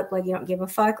flipped, like you don't give a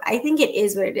fuck. I think it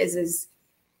is what it is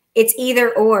it's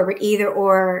either or, but either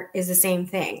or is the same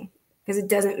thing, because it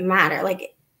doesn't matter.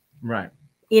 Like, right,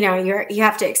 you know, you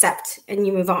have to accept and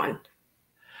you move on.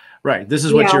 Right. This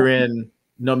is what you're in.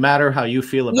 No matter how you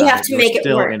feel about it, you have to make it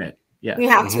work. In it. Yeah. You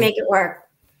have to make it work.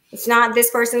 It's not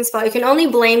this person's fault. You can only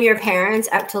blame your parents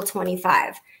up till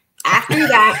 25. After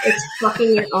that, it's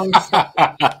fucking your own fault.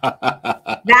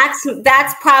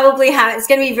 That's probably how it's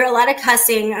going to be. A lot of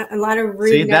cussing, a lot of rudeness.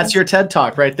 See, that's your TED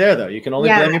Talk right there, though. You can only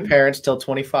blame your parents till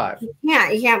 25. Yeah,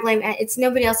 you can't blame it. It's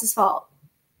nobody else's fault.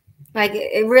 Like,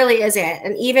 it really isn't.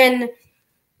 And even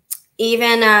you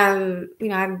know,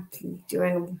 I'm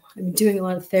doing a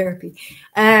lot of therapy,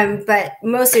 but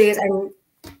most of it is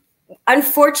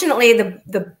unfortunately,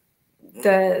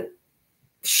 the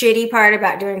shitty part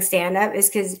about doing stand-up is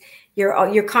because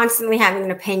you're constantly having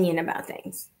an opinion about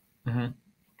things. Mm-hmm.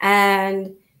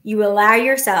 And you allow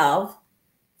yourself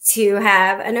to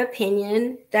have an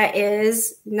opinion that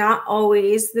is not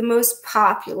always the most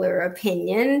popular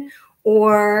opinion,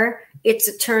 or it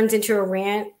turns into a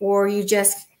rant, or you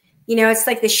just, you know, it's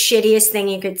like the shittiest thing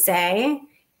you could say.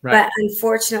 Right. But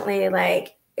unfortunately,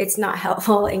 like, it's not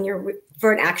helpful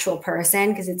for an actual person,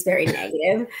 because it's very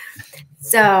negative.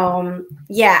 So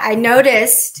yeah, I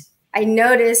noticed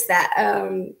that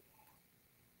I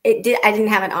didn't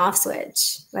have an off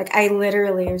switch. Like, I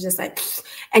literally was just like,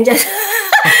 and just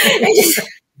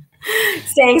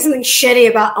saying something shitty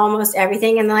about almost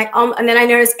everything. And then and then I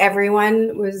noticed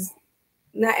everyone was,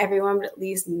 not everyone, but at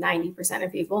least 90%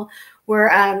 of people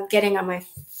were getting on my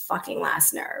fucking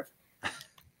last nerve.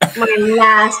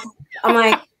 I'm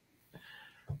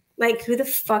like, who the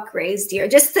fuck raised you?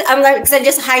 I'm like, because I'm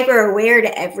just hyper aware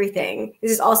to everything.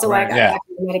 This is also why I got back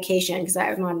on medication, because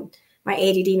I'm on my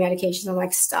ADD medication. I'm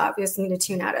like, stop. You just need to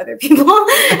tune out other people.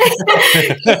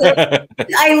 I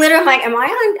literally, like, am I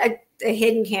on a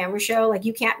hidden camera show? Like,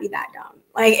 you can't be that dumb.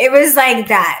 Like, it was like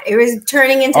that. It was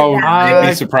turning into that. I'd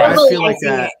be surprised. I feel like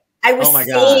that. I was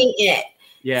saying it.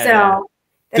 Yeah. So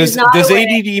yeah. Does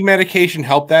ADD medication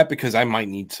help that? Because I might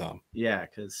need some. Yeah,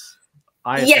 because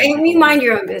you mind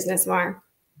your own business more.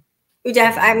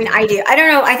 I mean, I do. I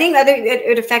don't know. I think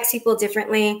it affects people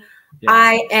differently. Yeah.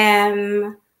 I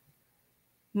am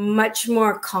much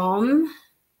more calm,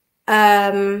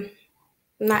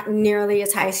 not nearly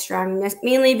as high strung,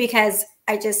 mainly because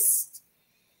I just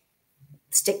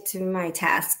stick to my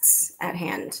tasks at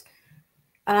hand.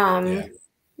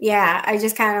 Yeah, I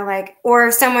just kind of like, or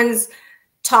if someone's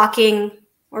talking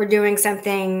or doing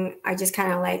something, I just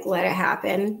kind of like let it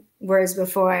happen. Whereas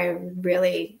before, I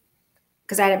really,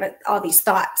 because I have all these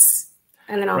thoughts,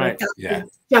 and then I'll like jump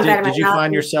out of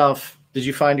my mouth. Did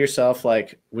you find yourself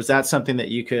like, was that something that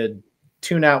you could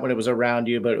tune out when it was around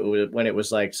you, but when it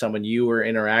was like someone you were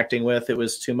interacting with, it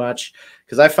was too much.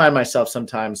 Because I find myself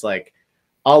sometimes like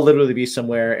I'll literally be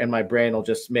somewhere and my brain will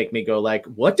just make me go like,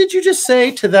 "What did you just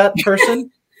say to that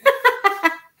person?"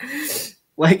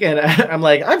 Like, and I'm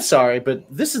like, "I'm sorry, but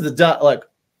this is the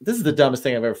dumbest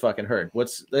thing I've ever fucking heard.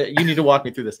 You need to walk me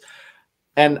through this."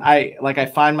 And I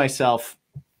find myself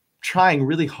trying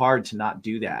really hard to not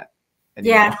do that. And,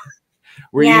 yeah.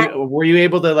 Were you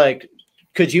able to like,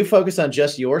 could you focus on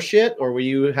just your shit, or were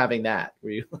you having that? Were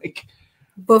you like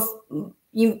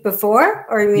before,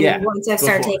 or you mean once I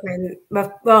started taking,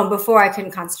 before I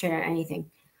couldn't concentrate on anything.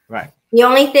 Right. The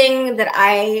only thing that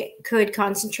I could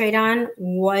concentrate on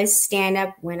was stand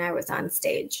up when I was on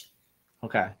stage.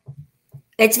 Okay.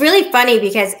 It's really funny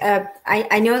because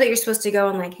I know that you're supposed to go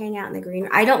and like hang out in the green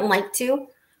room. I don't like to.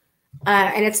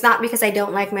 And it's not because I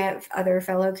don't like my other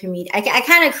fellow comedians. I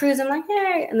kind of cruise. I'm like,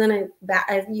 hey, and then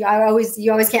you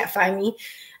always can't find me.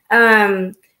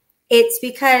 It's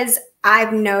because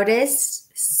I've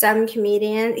noticed some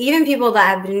comedians, even people that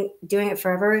have been doing it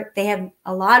forever, they have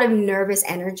a lot of nervous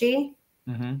energy,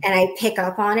 and I pick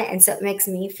up on it, and so it makes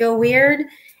me feel weird.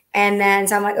 And then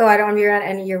so I'm like, oh, I don't want to be around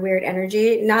any of your weird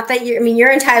energy. Not that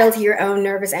you're entitled to your own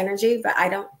nervous energy, but I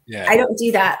don't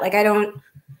do that. Like I don't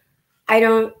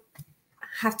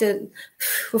have to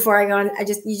before I go on.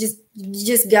 You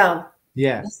just go.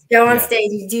 Yeah. Just go on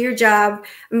stage, you do your job.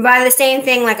 And by the same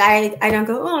thing, like I don't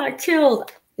go, oh, I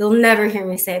killed. You'll never hear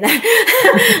me say that.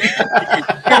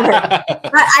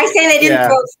 I say they didn't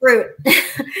throw fruit.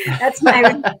 That's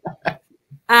my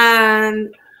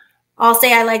I'll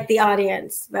say I like the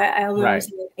audience, but I'll never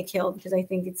say I killed because I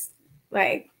think it's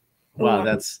like wow,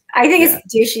 I think it's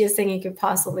the douchiest thing you could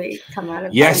possibly come out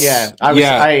of. Yes. Yeah.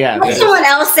 Let someone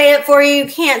else say it for you. You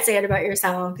can't say it about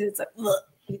yourself because it's like, ugh,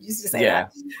 you just say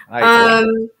that.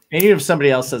 And even if somebody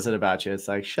else says it about you, it's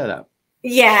like, shut up.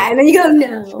 Yeah, and then you go,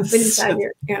 no, but inside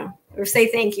or say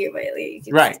thank you, but it's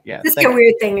a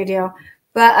weird thing to do.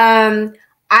 But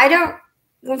I don't,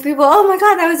 when people, oh my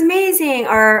God, that was amazing,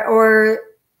 or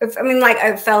if, like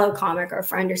a fellow comic or a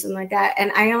friend or something like that,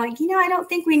 and I'm like, I don't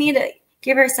think we need to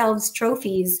give ourselves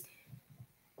trophies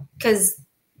because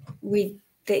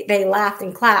they laughed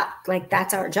and clapped, like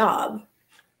that's our job.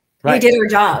 Right. We did our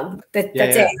job. That's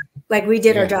it. Like we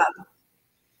did our job.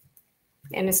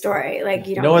 In a story, like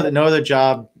no other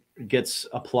job gets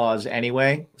applause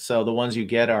anyway. So the ones you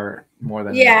get are more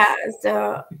than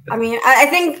So I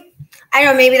think I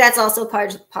don't know. Maybe that's also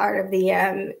part of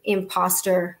the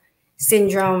imposter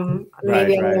syndrome.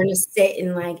 Maybe I learn to sit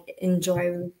and like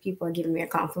enjoy when people are giving me a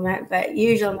compliment. But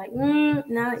usually I'm like,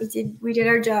 no, we did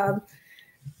our job.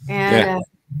 And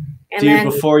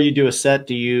before you do a set,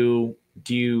 do you?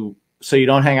 So you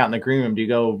don't hang out in the green room. Do you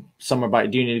go somewhere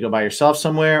do you need to go by yourself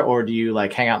somewhere, or do you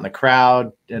like hang out in the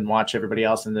crowd and watch everybody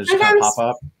else and just kind of pop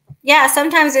up? Yeah,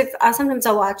 sometimes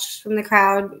I'll watch from the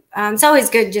crowd. It's always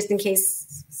good just in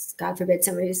case, God forbid,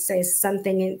 somebody says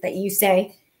something that you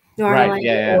say normally,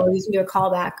 or you can do a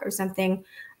callback or something.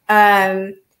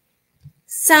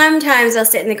 Sometimes I'll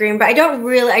sit in the green room, but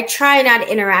I try not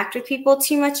to interact with people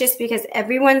too much just because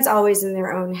everyone's always in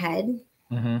their own head.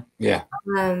 Mm-hmm. Yeah.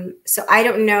 So I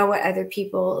don't know what other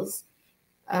people's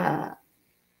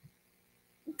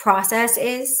process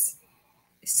is.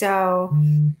 So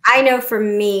I know for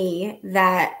me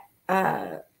that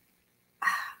I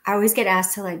always get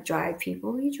asked to like drive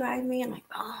people. Will you drive me? I'm like,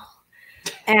 oh,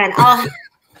 and I'll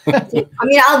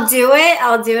do it.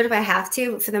 I'll do it if I have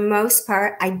to. But for the most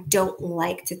part, I don't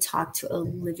like to talk to a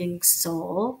living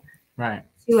soul. Right.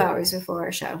 2 hours before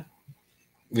a show.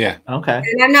 Yeah. Okay.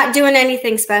 And I'm not doing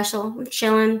anything special. I'm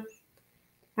chilling.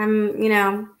 I'm,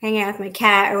 hanging out with my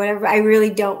cat or whatever. I really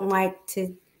don't like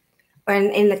to, or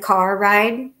in the car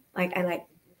ride, like I like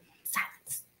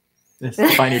silence.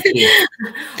 Find your key.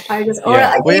 Theme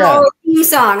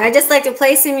song. I just like to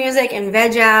play some music and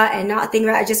veg out and not think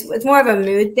about it. It's more of a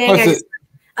mood thing.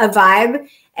 A vibe.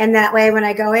 And that way when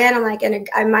I go in, I'm like,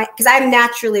 because I'm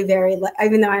naturally very,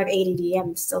 even though I have ADD,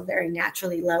 I'm still very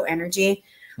naturally low energy.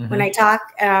 When I talk.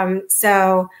 I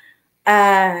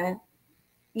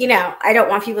don't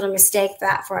want people to mistake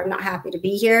that for I'm not happy to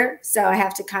be here. So I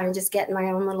have to kind of just get in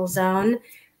my own little zone,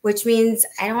 which means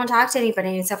I don't want to talk to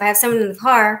anybody. And so if I have someone in the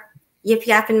car yip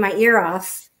yapping my ear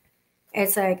off,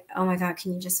 it's like, oh my God,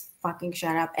 can you just fucking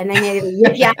shut up? And then you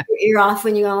yip yap your ear off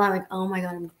when you go along, like, oh my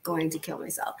God, I'm going to kill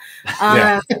myself.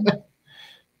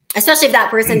 Especially if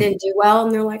that person didn't do well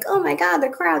and they're like, oh my God, the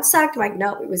crowd sucked. I'm like,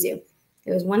 no, it was you.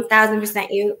 It was 1000%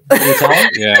 you. Do you tell him?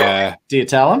 Yeah. Do you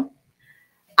tell him?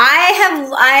 I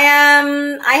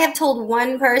have told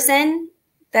one person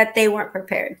that they weren't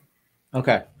prepared.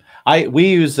 Okay. We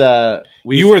use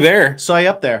You were there. Saw you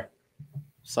up there.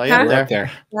 Saw you Huh? up there. Up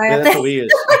there. Right Yeah, up that's there. what we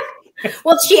use.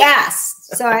 Well, she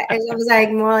asked, so I was like,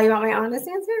 "Well, you want my honest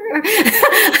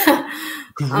answer?"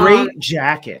 Great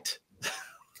jacket.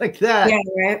 Like that. Yeah,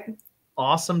 right.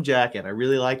 Awesome jacket. I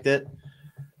really liked it.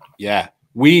 Yeah.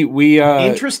 We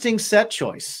Interesting set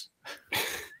choice.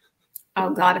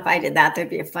 Oh God, if I did that, there'd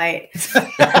be a fight.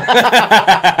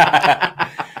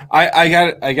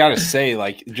 I gotta say,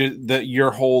 like, just your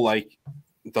whole, like,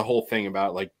 the whole thing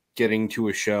about, like, getting to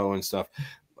a show and stuff,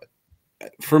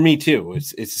 for me too,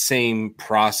 it's the same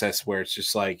process where it's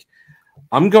just like,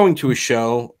 I'm going to a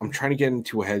show, I'm trying to get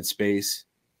into a headspace,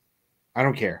 I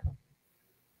don't care.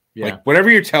 Yeah. Like, whatever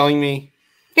you're telling me,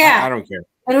 Yeah, I don't care.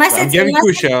 unless I'm it's getting to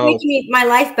a show. making my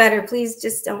life better, please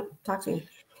just don't talk to me.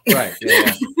 Right.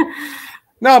 Yeah.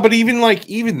 No, but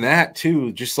even that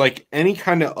too, just like any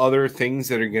kind of other things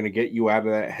that are going to get you out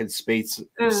of that headspace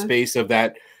space of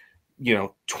that,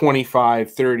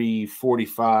 25, 30,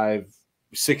 45,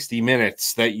 60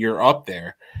 minutes that you're up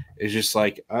there is just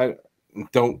like,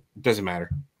 doesn't matter.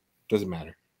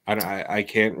 I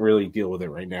can't really deal with it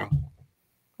right now.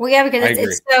 Well, yeah, because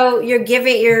it's so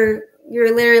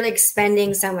you're literally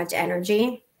expending so much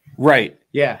energy. Right.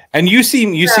 Yeah. And you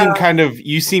seem kind of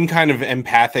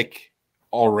empathic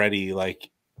already, like,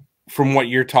 from what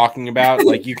you're talking about.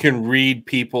 Like, you can read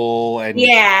people and you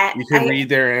can read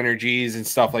their energies and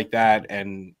stuff like that.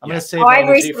 And I'm gonna say I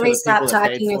recently stopped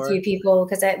talking to a few people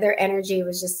because their energy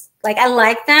was just like, I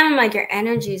like them. Like, your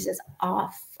energy is just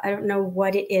off. I don't know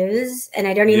what it is, and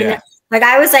I don't even know. Like,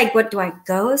 I was like, what do I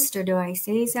ghost or do I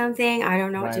say something? I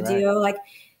don't know what to do. Like,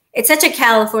 it's such a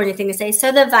California thing to say.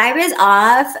 So the vibe is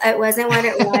off. It wasn't what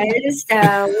it was.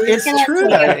 So it's true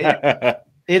though.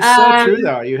 It's so true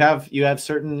though. You have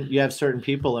certain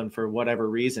people, and for whatever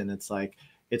reason, it's like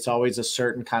it's always a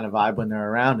certain kind of vibe when they're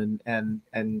around.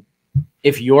 And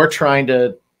if you're trying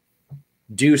to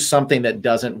do something that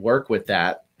doesn't work with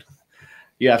that,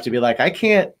 you have to be like, I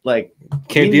can't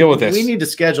deal with this. We need to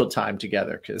schedule time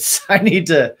together because I need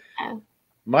to.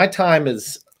 My time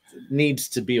needs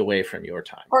to be away from your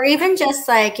time. Or even just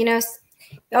like,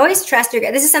 always trust your.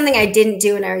 This is something I didn't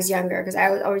do when I was younger because I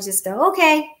would always just go,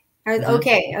 okay. I was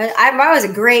okay. I was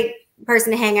a great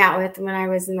person to hang out with when I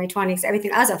was in my 20s.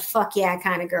 Everything. I was a fuck yeah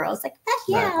kind of girl. It's like, fuck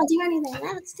yeah, I'll do anything.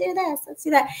 Let's do this. Let's do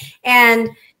that. And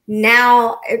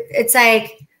now it's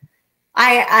like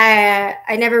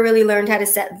I never really learned how to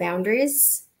set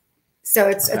boundaries. So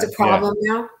it's a problem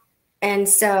now. And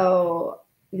so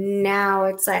now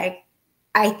it's like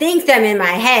I think them in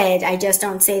my head. I just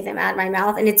don't say them out of my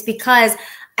mouth. And it's because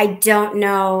I don't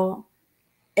know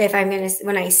if I'm going to,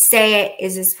 when I say it,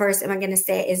 is this person, am I going to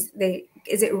say it,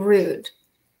 is it rude?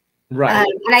 Right.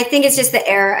 And I think it's just the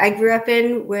era I grew up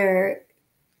in where,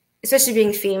 especially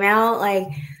being female, like,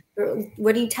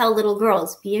 what do you tell little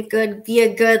girls? Be a good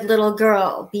little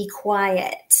girl, be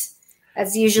quiet.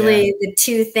 That's usually the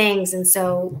two things. And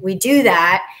so we do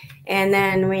that. And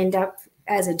then we end up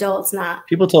as adults not.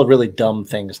 People told really dumb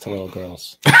things to little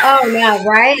girls. Oh no,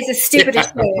 right? It's the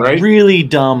stupidest thing. Right? Really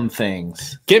dumb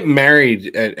things. Get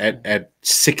married at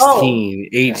 16,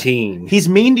 18. He's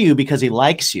mean to you because he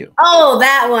likes you. Oh,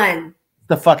 that one.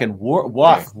 The fucking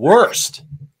worst.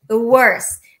 The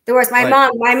worst. The worst. My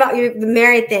mom, the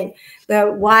married thing. The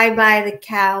why buy the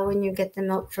cow when you get the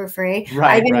milk for free?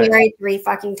 Right, I've been married 3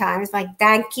 fucking times. Like,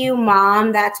 thank you,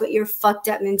 Mom. That's what your fucked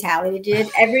up mentality did.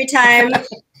 Every time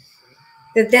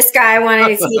that this guy wanted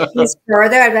to see things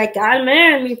further, I'd be like, God,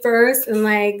 marry me first. And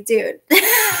like, dude.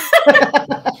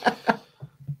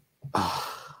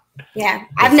 Yeah.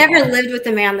 I've never lived with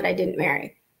a man that I didn't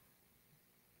marry.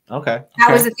 Okay.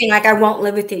 That was the thing. Like, I won't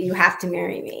live with you. You have to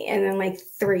marry me. And then like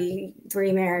three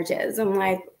marriages. I'm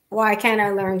like, why can't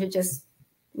I learn to just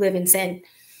live in sin?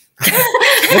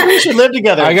 Maybe we should live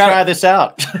together. I gotta try this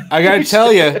out. I gotta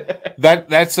tell you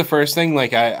that's the first thing.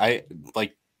 Like I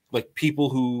like people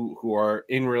who are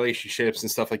in relationships and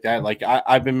stuff like that. Like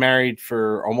I've been married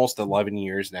for almost 11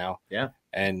 years now. Yeah.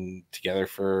 And together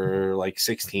for like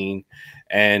 16.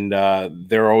 And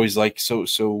they're always like,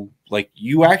 so like,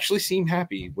 you actually seem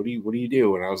happy. What do you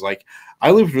do? And I was like,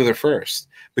 I lived with her first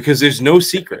because there's no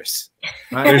secrets.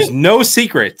 There's no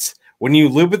secrets. When you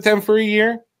live with them for a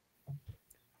year,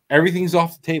 everything's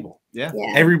off the table. Yeah.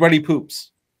 Everybody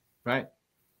poops. Right.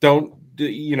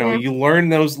 You learn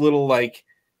those little like,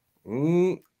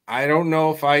 I don't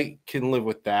know if I can live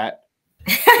with that.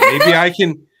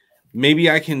 Maybe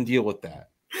I can deal with that.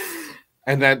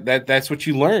 And that's what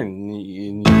you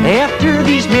learn. After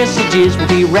these messages, we'll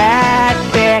be right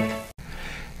back.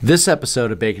 This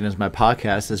episode of Bacon is My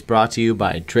Podcast is brought to you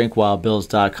by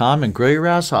drinkwildbills.com and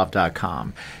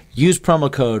growyourassoff.com. Use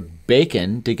promo code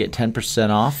BACON to get 10%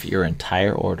 off your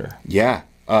entire order. Yeah.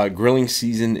 Grilling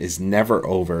season is never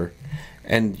over.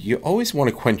 And you always want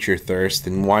to quench your thirst,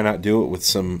 and why not do it with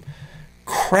some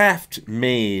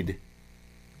craft-made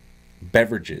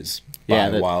beverages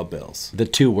by Wild Bill's. The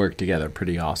two work together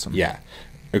pretty awesome. Yeah.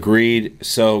 Agreed.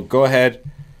 So go ahead,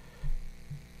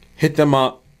 hit them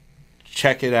up,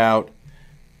 check it out.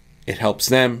 It helps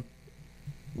them,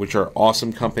 which are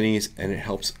awesome companies, and it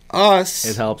helps us.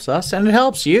 It helps us, and it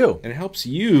helps you. And it helps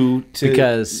you to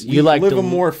because you like live a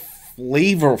more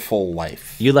flavorful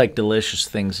life. You like delicious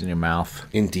things in your mouth.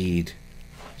 Indeed.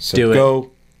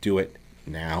 So do it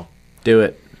now. Do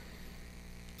it.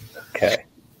 Okay.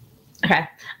 Okay.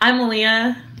 I'm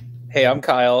Aaliyah. Hey, I'm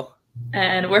Kyle.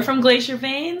 And we're from Glacier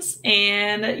Veins.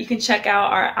 And you can check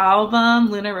out our album,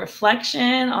 Lunar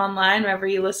Reflection, online wherever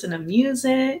you listen to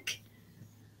music.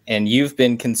 And you've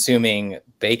been consuming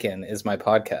Bacon is my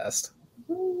podcast.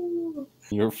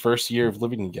 Your first year of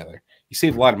living together. You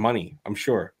saved a lot of money, I'm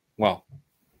sure. Well,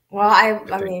 I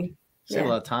mean, save a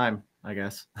lot of time, I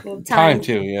guess. Well, time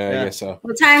too. Yeah, I guess so.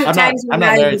 Well, I'm not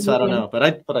married, so I don't know, but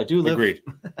I do live.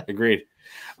 Agreed.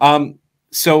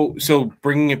 So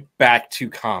bringing it back to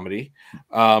comedy,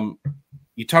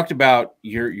 you talked about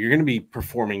you're going to be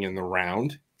performing in the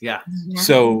round. Yeah.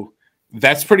 So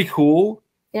that's pretty cool.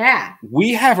 Yeah.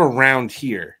 We have a round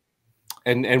here,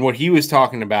 and what he was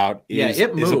talking about is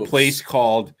a place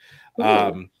called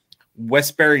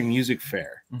Westbury Music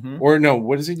Fair, or no,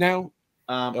 what is it now?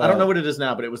 I don't know what it is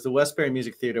now, but it was the Westbury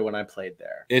Music Theater when I played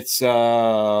there. It's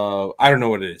I don't know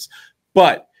what it is,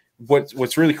 but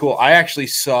what's really cool, I actually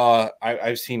saw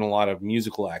I've seen a lot of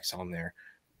musical acts on there,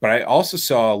 but I also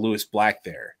saw Lewis Black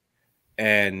there,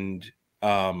 and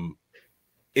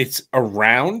it's a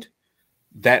round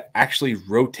that actually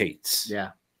rotates.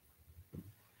 Yeah.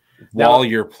 While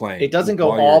you're playing, it doesn't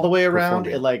go all the way around.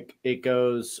 It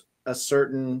goes a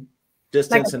certain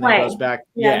distance and then goes back.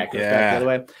 Yeah, it goes back the other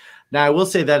way. Now I will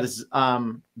say that is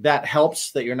that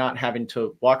helps that you're not having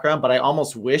to walk around, but I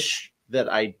almost wish that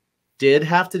I did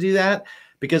have to do that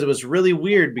because it was really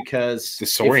weird because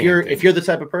if you're the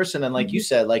type of person, and like you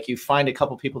said, like you find a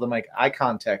couple people to make eye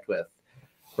contact with,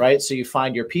 right? So you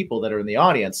find your people that are in the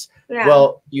audience. Yeah.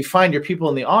 Well, you find your people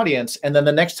in the audience, and then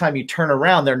the next time you turn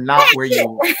around, they're not where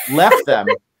you left them.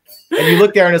 And you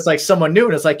look there and it's like someone new,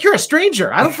 and it's like, you're a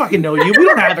stranger. I don't fucking know you. We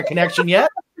don't have a connection yet.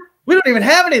 We don't even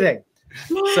have anything.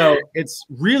 So it's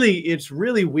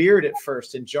really weird at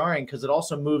first and jarring because it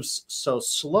also moves so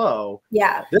slow.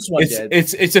 Yeah. This one did.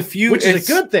 It's a few, which is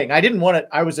a good thing. I didn't want it.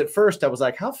 I was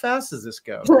like, how fast does this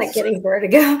go? Like getting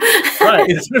vertigo. Right.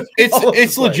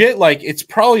 It's legit. Like it's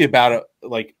probably about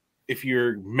if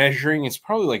you're measuring, it's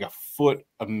probably like a foot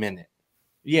a minute.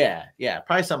 Yeah,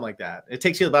 probably something like that. It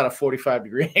takes you about a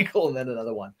 45-degree angle and then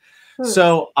another one.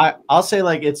 So I'll say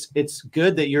like it's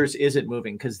good that yours isn't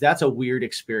moving because that's a weird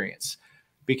experience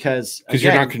because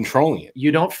you're not controlling it.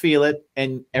 You don't feel it,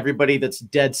 and everybody that's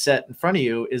dead set in front of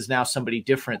you is now somebody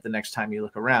different the next time you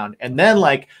look around. And then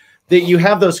like that you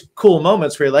have those cool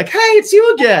moments where you're like, hey, it's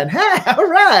you again. Hey, all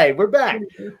right, we're back.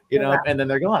 You know, and then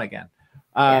they're gone again.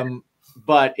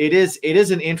 But it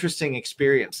is an interesting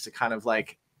experience to kind of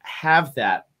like have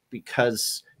that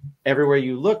because everywhere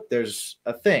you look, there's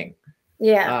a thing.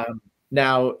 Yeah.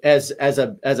 Now, as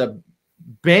a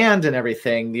band and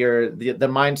everything, the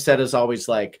mindset is always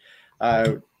like,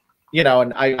 you know,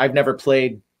 and I've never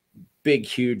played big,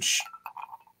 huge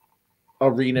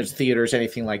arenas, theaters,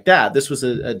 anything like that. This was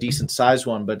a decent sized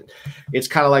one, but it's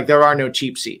kind of like there are no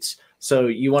cheap seats. So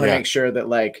you want to make sure that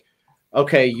like,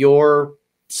 okay, you're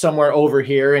somewhere over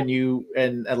here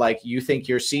and like you think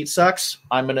your seat sucks.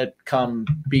 I'm going to come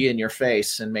be in your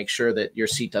face and make sure that your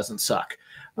seat doesn't suck.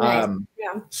 Nice.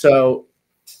 So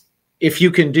if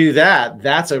you can do that,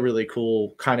 that's a really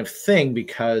cool kind of thing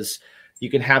because you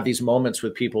can have these moments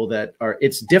with people that are,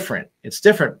 it's different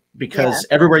because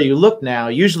everywhere you look now,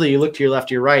 usually you look to your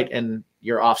left, your right, and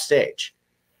you're off stage,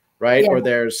 right? Or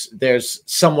there's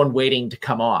someone waiting to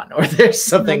come on, or there's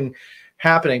something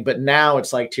happening, but now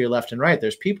it's like to your left and right,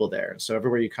 there's people there. So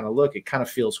everywhere you kind of look, it kind of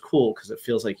feels cool because it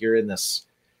feels like you're in this,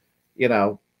 you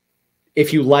know,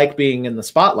 if you like being in the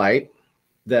spotlight,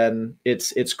 then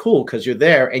it's cool because you're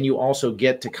there and you also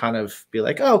get to kind of be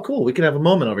like, oh, cool, we can have a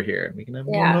moment over here and we can have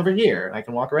a moment over here and I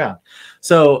can walk around.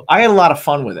 So I had a lot of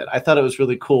fun with it. I thought it was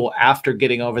really cool after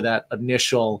getting over that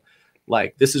initial,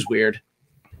 like, this is weird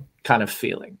kind of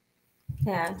feeling.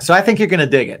 Yeah. So I think you're going to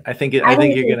dig it. I think you're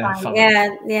going to have fun.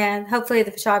 Yeah. Hopefully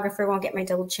the photographer won't get my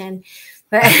double chin.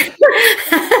 But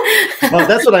well,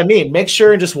 that's what I mean. Make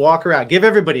sure and just walk around. Give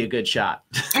everybody a good shot.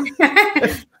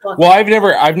 Well, I've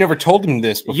never told him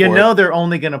this before. You know they're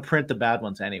only going to print the bad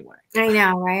ones anyway. I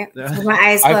know, right? With my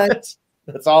eyes closed.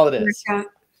 That's all it is.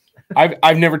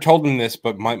 I've never told him this,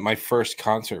 but my first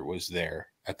concert was there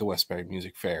at the Westbury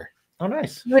Music Fair. Oh,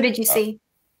 nice. Who did you see?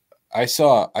 I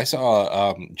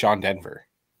saw John Denver.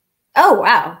 Oh,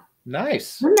 wow.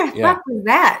 Nice. When the fuck was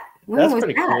that? When That's was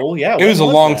pretty that? cool. Yeah. It was a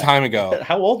long time ago.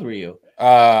 How old were you?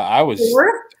 I was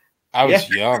 4?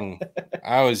 young.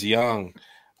 I was young.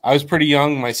 I was pretty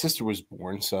young. My sister was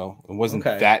born, so it wasn't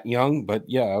that young. But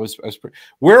yeah, I was.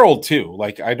 We're old too.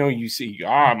 Like I know you see,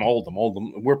 I'm old.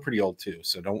 We're pretty old too.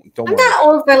 So don't. I'm worry. not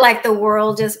old for like the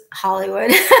world, just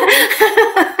Hollywood.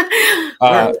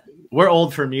 We're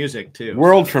old for music too.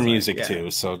 We're old for music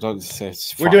too. So don't say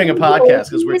we're doing a podcast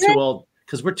because we're too old.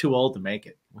 Because we're too old to make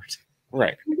it.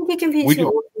 Right. You can be too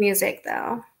old for music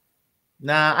though.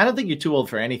 Nah, I don't think you're too old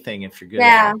for anything if you're good.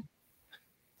 Yeah. At it.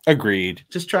 Agreed.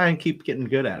 Just try and keep getting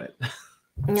good at it.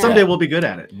 Yeah. Someday we'll be good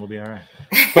at it and we'll be all right.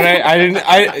 But I didn't.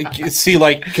 I see,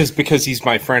 like, because he's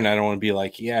my friend. I don't want to be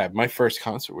like, yeah, my first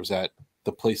concert was at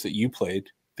the place that you played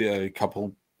a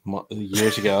couple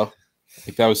years ago.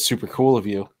 Like that was super cool of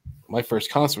you. My first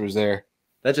concert was there.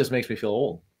 That just makes me feel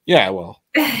old. Yeah, well,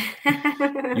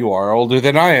 you are older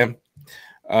than I am,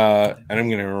 and I'm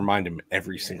going to remind him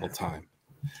every single time.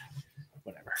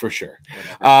 Whatever, for sure.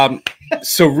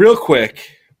 So real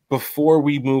quick, before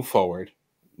we move forward,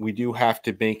 we do have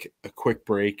to make a quick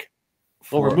break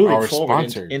for we're moving our forward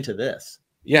sponsors. into this.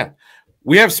 Yeah,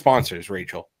 we have sponsors,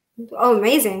 Rachel. Oh,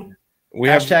 amazing. We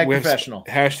hashtag have professional.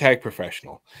 Hashtag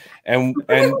professional. And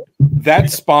that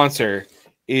sponsor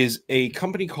is a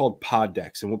company called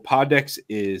Poddex. And what Poddex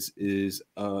is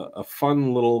a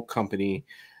fun little company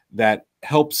that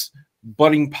helps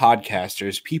budding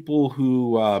podcasters, people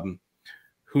who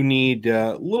need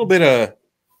a little bit of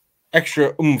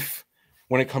extra oomph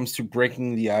when it comes to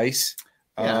breaking the ice.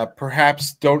 Yeah.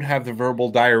 Perhaps don't have the verbal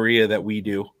diarrhea that we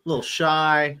do. A little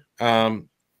shy.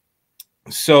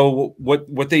 So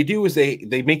what they do is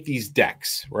they make these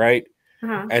decks, right?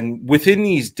 Uh-huh. And within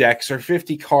these decks are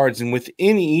 50 cards, and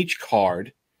within each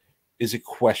card is a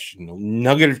question, a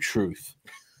nugget of truth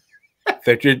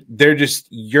that they're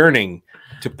just yearning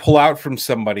to pull out from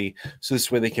somebody, so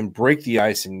this way they can break the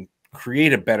ice and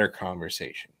create a better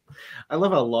conversation. I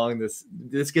love how long this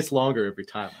gets longer every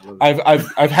time.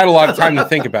 I've had a lot of time to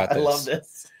think about this. I love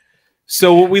this.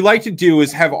 So what we like to do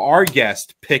is have our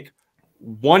guest pick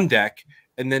one deck,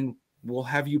 and then we'll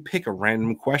have you pick a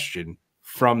random question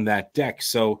from that deck.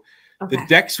 So the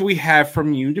decks we have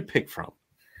from you to pick from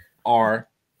are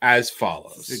as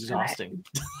follows. It's exhausting.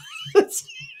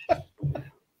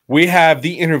 We have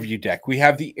the interview deck. We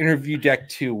have the interview deck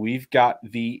 2. We've got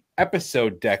the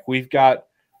episode deck. We've got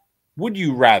Would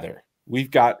You Rather.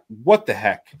 We've got What the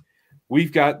Heck.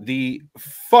 We've got the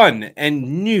fun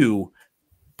and new,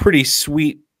 pretty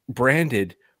sweet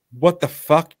branded What the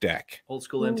Fuck deck. Old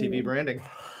school MTV branding.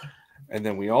 And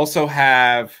then we also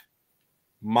have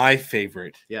my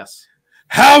favorite. Yes.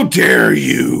 How dare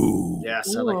you?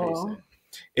 Yes, I like how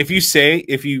you say it.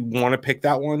 If you want to pick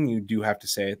that one, you do have to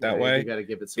say it that way. You gotta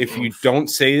give it some if you oomph. don't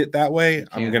say it that way,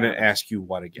 I'm going have to ask you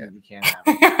what again. You can't have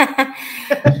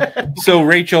it. So,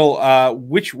 Rachel,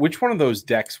 which one of those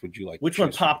decks would you like? Which to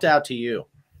one choose popped out to you?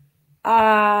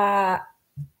 I've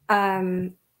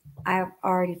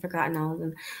already forgotten all of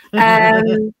them.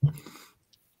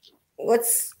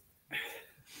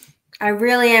 I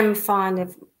really am fond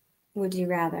of Would You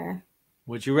Rather.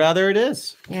 Would you rather it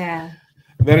is? Yeah.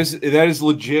 That is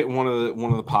legit one of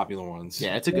the popular ones.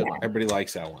 Yeah, it's a good one. Everybody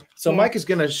likes that one. So Mike is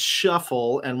going to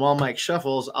shuffle, and while Mike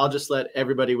shuffles, I'll just let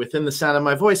everybody within the sound of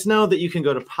my voice know that you can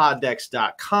go to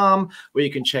poddex.com, where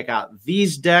you can check out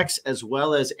these decks as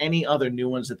well as any other new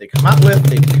ones that they come out with.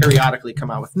 They periodically come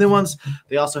out with new ones.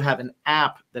 They also have an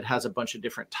app that has a bunch of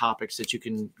different topics that you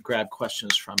can grab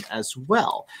questions from as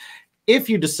well. If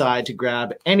you decide to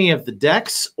grab any of the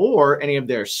decks or any of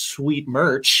their sweet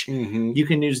merch, you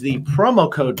can use the promo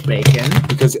code BACON.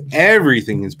 Because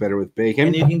everything is better with bacon.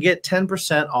 And you can get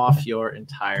 10% off your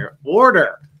entire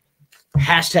order.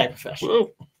 Hashtag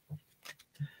professional.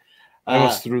 I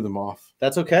almost threw them off.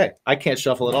 That's okay. I can't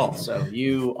shuffle at all. So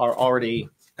you are already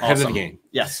Ahead awesome. of the game.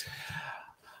 Yes.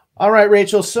 All right,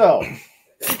 Rachel. So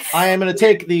I am going to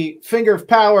take the finger of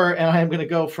power, and I am going to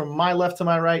go from my left to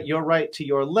my right, your right to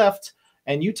your left,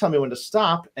 and you tell me when to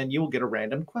stop, and you will get a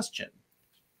random question.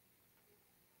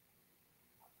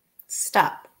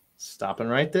 Stop. Stopping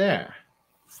right there.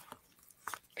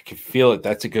 I can feel it.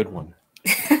 That's a good one.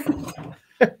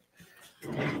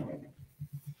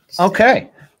 Okay.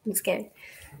 I'm scared.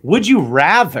 Would you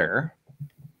rather,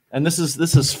 and this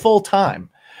is full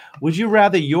time, would you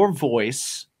rather your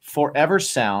voice forever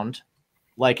sound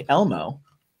like Elmo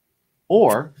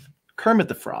or Kermit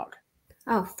the Frog?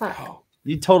 Oh, fuck.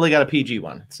 You totally got a PG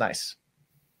one. It's nice.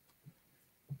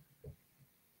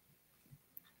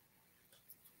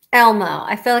 Elmo.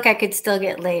 I feel like I could still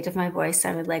get laid if my voice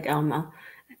sounded like Elmo.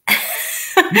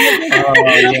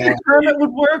 Yeah. Kermit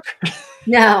would work.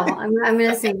 No, I'm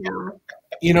gonna say no.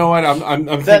 You know what? I'm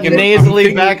That thinking nasally I'm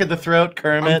thinking, back of the throat,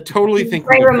 Kermit. I'm totally thinking.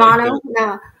 Ray of like Romano?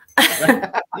 No.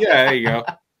 yeah, there you go.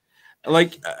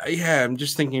 Like, yeah, I'm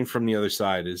just thinking from the other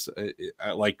side. Is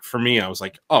like for me, I was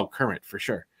like, oh, Kermit for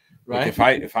sure. Right.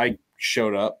 Like if I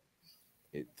showed up,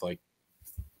 like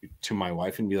to my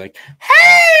wife and be like,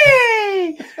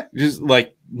 hey, just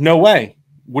like no way,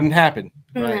 wouldn't happen.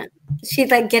 Right.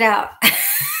 She'd like get out.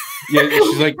 Yeah,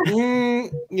 she's like,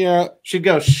 yeah. She'd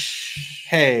go, shh,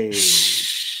 Hey,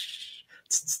 shh.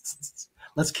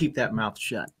 Let's keep that mouth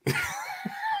shut.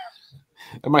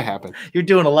 that might happen. You're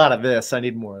doing a lot of this. I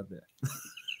need more of it.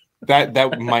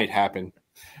 That might happen.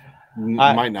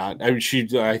 Might not. I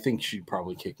think she'd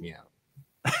probably kick me out.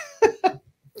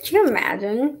 Can you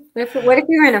imagine? What if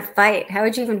you were in a fight? How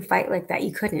would you even fight like that?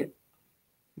 You couldn't.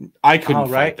 I couldn't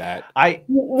fight that. Like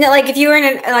if you were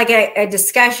in a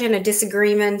discussion, a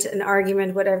disagreement, an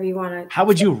argument, whatever you want to. How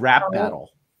would you rap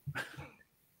battle?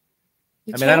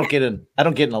 I mean, I don't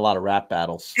get in a lot of rap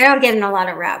battles. I don't get in a lot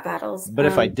of rap battles. But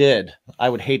if I did, I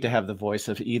would hate to have the voice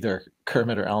of either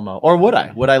Kermit or Elmo. Or would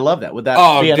I? Would I love that? Would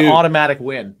that be an automatic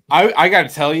win? I got to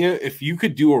tell you, if you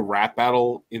could do a rap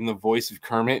battle in the voice of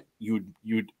Kermit, you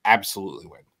would absolutely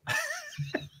win.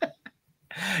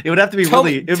 It would have to be Tell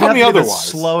really. me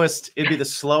otherwise. It'd be the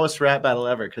slowest rap battle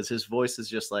ever because his voice is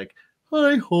just like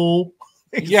hi ho.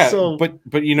 Yeah,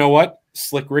 but you know what?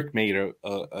 Slick Rick made an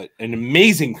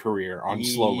amazing career on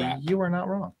slow rap. You are not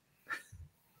wrong.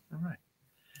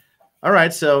 All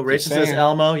right. So Rachel says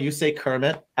Elmo. You say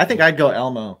Kermit. I think I'd go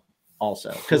Elmo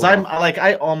also because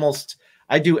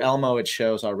I do Elmo at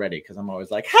shows already because I'm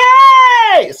always like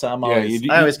hey. So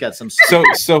I always got some.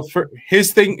 So for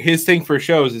his thing for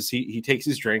shows is he takes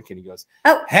his drink and he goes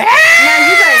hey. Now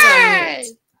you guys are on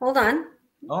mute. Hold on.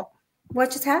 Oh. What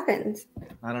just happened?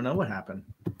 I don't know what happened.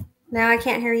 Now I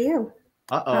can't hear you.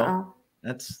 Uh-oh.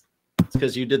 That's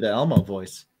because you did the Elmo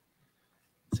voice.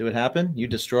 See what happened? You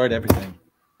destroyed everything.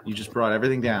 You just brought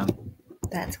everything down.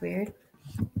 That's weird.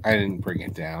 I didn't bring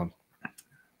it down.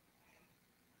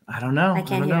 I don't know. I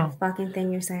can't hear a fucking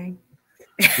thing you're saying.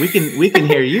 We can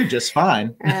hear you just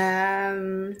fine.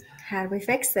 How do we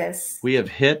fix this? We have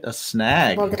hit a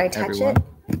snag. Well, did I touch it?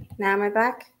 Now am I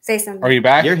back? Say something. Are you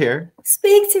back? You're here.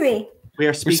 Speak to me. We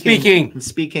are speaking. We're speaking. I'm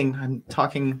speaking. I'm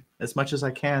talking as much as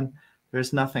I can.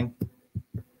 There's nothing.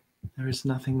 There is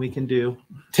nothing we can do.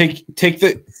 Take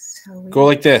the go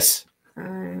like this.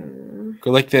 Go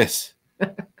like this.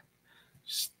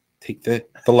 Just take the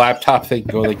laptop thing.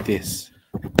 Go like this.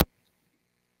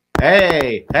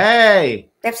 Hey. They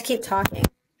have to keep talking.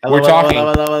 We're talking.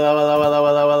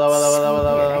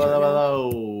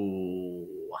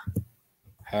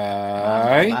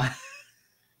 Hi.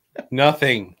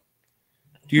 Nothing.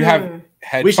 Do you have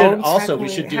headphones? We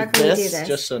should do this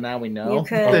just so now we know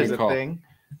there's a thing.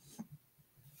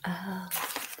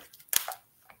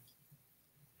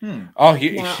 Oh,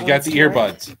 she got the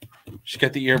earbuds. She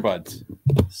got the earbuds.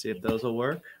 See if those will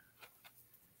work.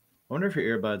 I wonder if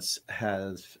your earbuds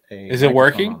have a. Is it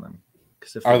working? On them.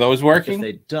 Are those working? If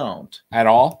they don't at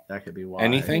all, that could be why.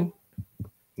 Anything?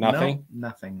 Nothing. No,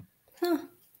 nothing. Huh.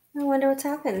 I wonder what's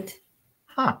happened.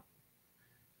 Huh.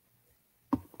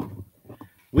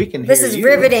 We can. This is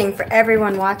riveting for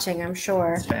everyone watching. I'm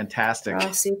sure. It's fantastic. We're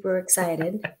all super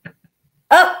excited.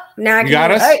 Oh, now I can. You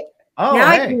got us. Hey. Oh,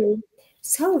 now hey. I can.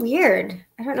 So weird.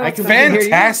 I don't know. I can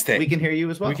fantastic. We can hear you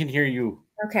as well. We can hear you.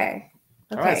 Okay.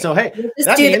 All right. So hey, we'll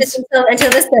just do this until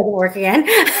this doesn't work again.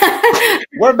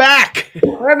 We're back.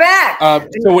 We're back.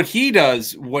 So what he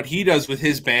does with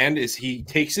his band is he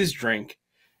takes his drink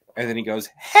and then he goes,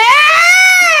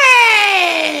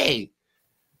 "Hey!"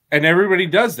 And everybody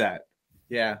does that.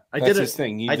 Yeah, That's his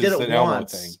thing. I did it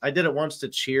once. I did it once to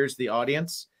cheers the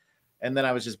audience, and then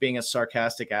I was just being a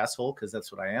sarcastic asshole because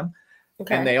that's what I am.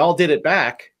 Okay. And they all did it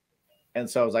back, and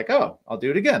so I was like, "Oh, I'll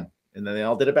do it again." And then they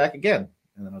all did it back again,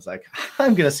 and then I was like,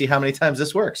 "I'm gonna see how many times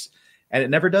this works," and it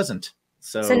never doesn't.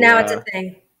 So now it's a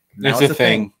thing. It's a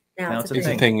thing. Now it's a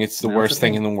thing. It's the worst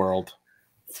thing in the world.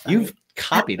 You've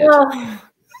copied it.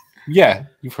 Yeah,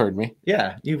 you've heard me.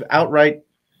 Yeah, you've outright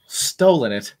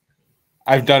stolen it.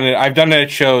 I've done it. I've done it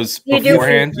at shows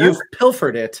beforehand. You've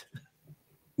pilfered it.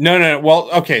 No.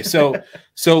 Well, okay. So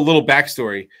a little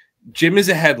backstory. Jim is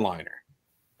a headliner.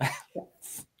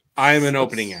 I am an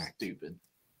opening act. Stupid.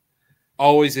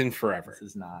 Always in forever. This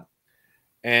is not.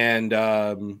 And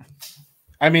I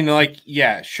mean, like,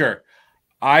 yeah, sure.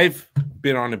 I've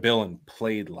been on a bill and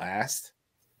played last.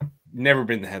 Never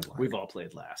been the headline. We've all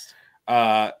played last.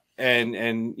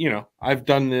 And you know, I've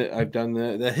done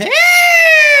the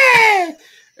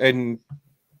and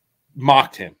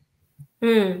mocked him.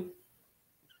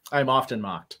 I'm often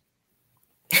mocked.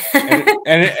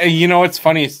 and you know, it's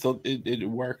funny. It's still it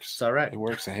works. It's all right. It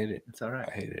works. I hate it. It's all right.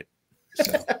 I hate it.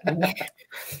 So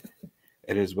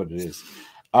it is what it is.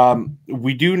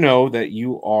 We do know that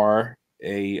you are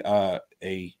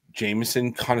a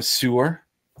Jameson connoisseur.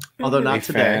 Although not A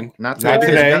today. fan. Not Not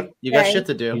today. today. You got shit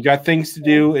to do. You got things to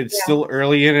do. It's still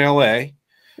early in LA.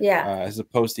 Yeah. As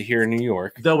opposed to here in New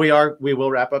York. Though we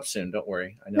will wrap up soon. Don't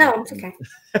worry. I know. No, it's okay.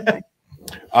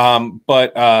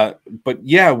 But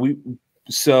yeah,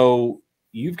 so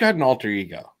you've got an alter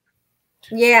ego.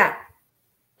 Yeah.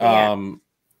 And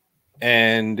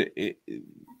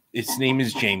its name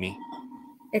is Jamie.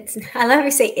 I love how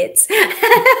you say it's.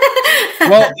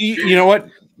 Well, you know what?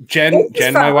 Jen,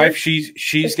 my wife,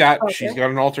 she's got okay.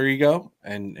 an alter ego,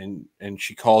 and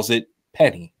she calls it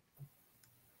Penny.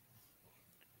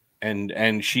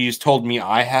 And she's told me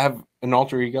I have an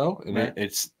alter ego, and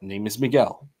its name is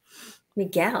Miguel.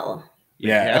 Miguel.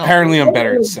 Yeah, Miguel. apparently I'm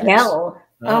better at sex. Miguel.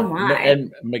 Oh my!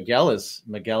 And Miguel is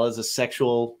a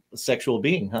sexual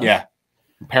being, huh? Yeah,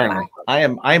 apparently. Wow. I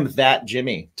am that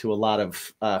Jimmy to a lot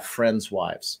of friends'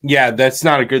 wives. Yeah, that's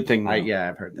not a good thing. Though.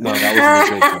 I've heard that. No, that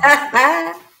wasn't a good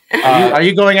thing. Are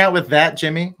you going out with that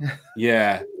Jimmy?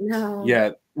 Yeah. No. Yeah,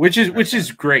 which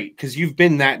is great because you've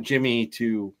been that Jimmy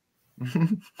to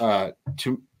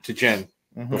Jen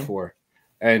before,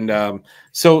 and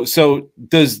so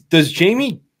does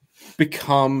Jamie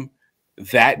become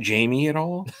that Jamie at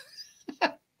all,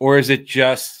 or is it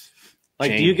just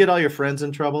like Jamie? Do you get all your friends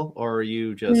in trouble, or are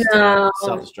you just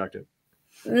self-destructive?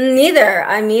 Neither.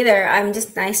 I'm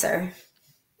just nicer.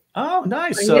 Oh,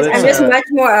 nice. I'm just much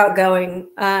more outgoing.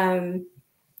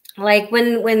 Like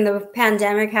when the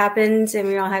pandemic happened and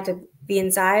we all had to be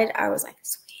inside, I was like,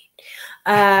 sweet.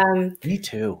 Me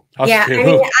too. Yeah, I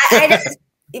mean, I just,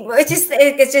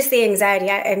 it's just the anxiety.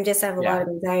 I just have a lot of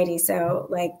anxiety. So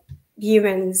like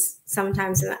humans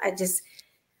sometimes, I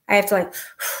have to like,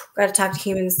 got to talk to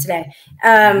humans today.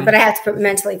 But I have to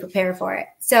mentally prepare for it.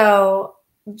 So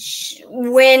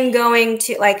when going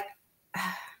to like,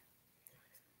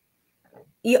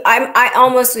 I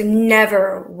almost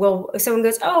never will. If someone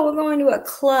goes, "Oh, we're going to a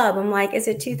club," I'm like, "Is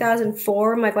it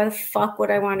 2004?" I'm like, "Why the fuck would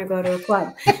I want to go to a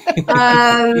club?"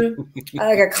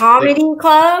 Like a comedy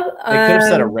club. They could have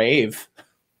said a rave.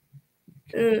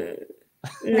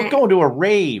 We're going to a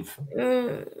rave.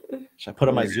 Should I put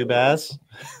on my Zubaz?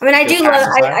 I mean, I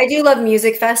do love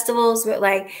music festivals, but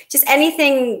like just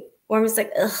anything where I'm just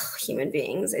like, ugh, human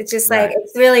beings. It's just like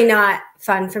it's really not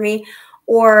fun for me.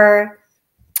 Or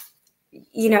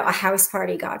a house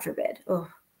party, God forbid. Oh,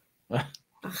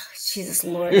 Jesus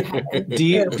Lord in heaven. Do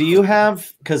you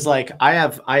have, because like I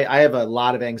have a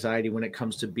lot of anxiety when it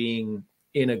comes to being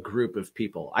in a group of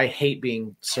people. I hate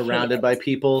being surrounded by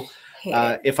people.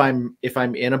 If I'm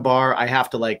in a bar, I have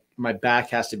to like my back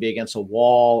has to be against a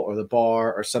wall or the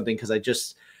bar or something, because I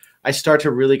start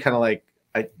to really kind of like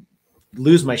I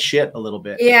lose my shit a little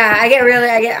bit. Yeah, I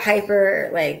get hyper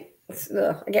like.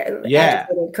 Ugh, I get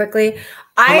agitated quickly.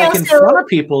 I like in front of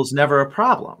people is never a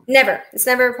problem. It's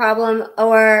never a problem.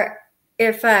 Or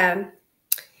if that's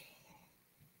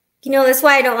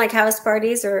why I don't like house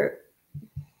parties or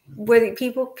where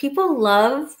people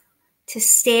love to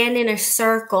stand in a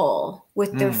circle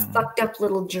with their fucked up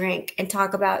little drink and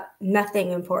talk about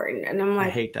nothing important. And I'm like,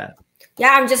 I hate that. Yeah,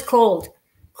 I'm just cold.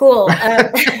 Cool.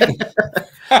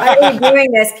 Why are we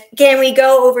doing this? Can we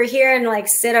go over here and like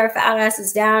sit our fat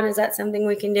asses down? Is that something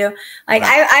we can do? Like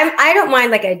I don't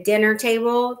mind like a dinner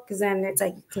table, because then it's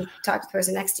like you can talk to the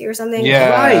person next to you or something. Yeah,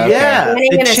 right. Yeah,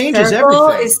 standing it changes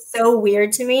everything. Is so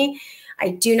weird to me. I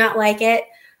do not like it.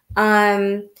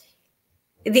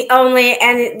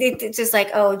 It's just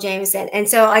like, oh, Jameson. And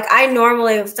so like I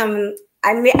normally if someone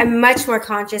I'm much more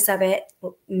conscious of it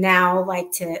now,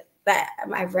 like but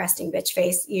my resting bitch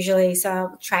face usually. So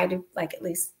I'll try to like at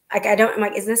least like I'm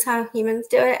like, is this how humans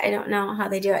do it? I don't know how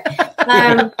they do it.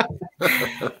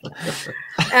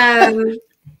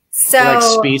 So like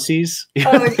species. Yeah,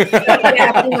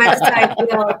 pretty much I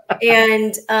feel.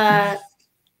 And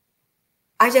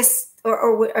I just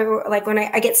or like when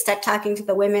I get stuck talking to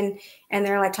the women and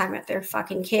they're like talking about their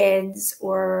fucking kids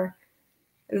or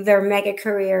their mega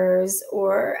careers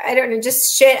or I don't know,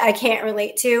 just shit I can't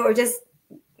relate to, or just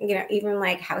even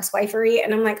like housewifery.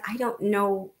 And I'm like, I don't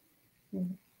know.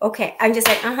 Okay. I'm just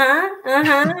like, I'm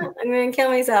going to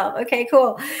kill myself. Okay,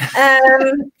 cool.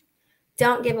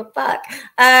 don't give a fuck.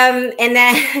 And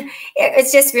then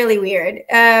it's just really weird.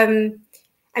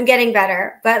 I'm getting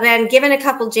better, but then given a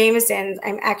couple Jamesons,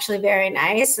 I'm actually very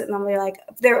nice. And I'm like,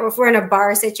 if we're in a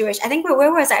bar situation, I think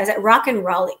where was I? I was at Rock and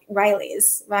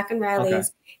Riley's. Rock and Riley's. Okay.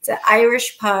 It's an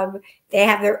Irish pub. They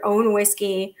have their own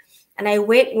whiskey, and I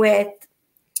went with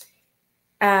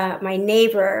my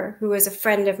neighbor, who was a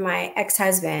friend of my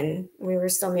ex-husband. We were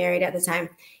still married at the time,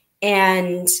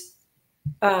 and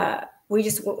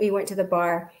we went to the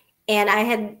bar, and I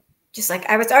had. Just like,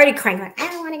 I was already crying, like, I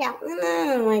don't want to go.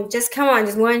 No. Like, just come on,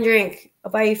 just one drink.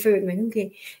 I'll buy you food. I'm like,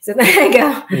 okay. So then I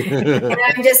go. And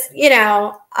I'm just,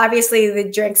 obviously the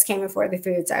drinks came before the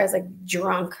food. So I was like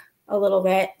drunk a little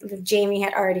bit. Jamie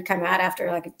had already come out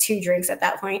after like 2 drinks at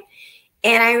that point.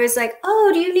 And I was like,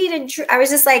 oh, do you need a drink? I was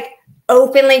just like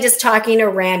openly just talking to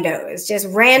randos, just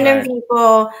random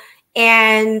people.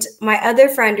 And my other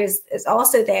friend is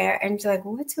also there, and she's like,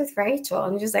 "What's with Rachel?"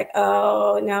 And I'm just like,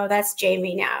 "Oh no, that's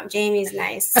Jamie now. Jamie's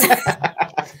nice."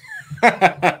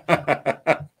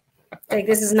 Like,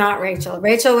 this is not Rachel.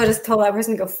 Rachel would have told that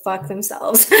person to go fuck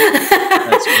themselves.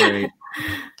 That's great.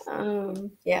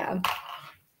 Yeah.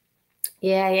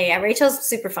 Rachel's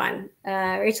super fun.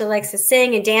 Rachel likes to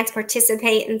sing and dance,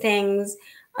 participate in things.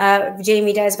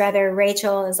 Jamie does rather.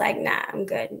 Rachel is like, nah, I'm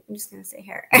good. I'm just gonna stay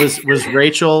here. was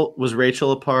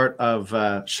Rachel a part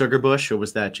of Sugar Bush, or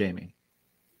was that Jamie?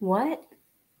 What?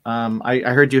 I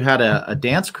heard you had a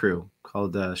dance crew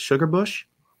called Sugar Bush.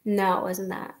 No, it wasn't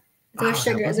that. There was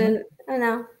Sugar. I don't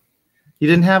know. You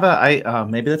didn't have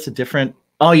maybe that's a different.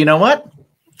 Oh, you know what?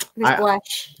 It was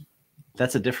Blush.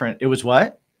 That's a different. It was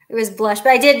what? It was Blush,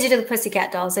 but I did do the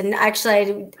Pussycat Dolls, and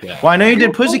actually, well, I know you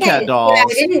did Pussycat Dolls,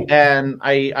 and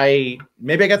I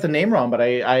maybe I got the name wrong, but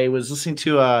I was listening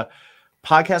to a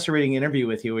podcast or reading an interview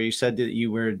with you where you said that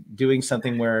you were doing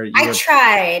something where you were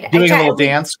doing a little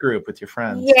dance group with your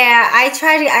friends. Yeah, I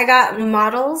tried. I got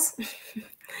models.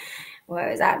 Well,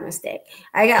 was that a mistake?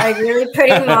 I got like really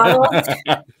pretty models.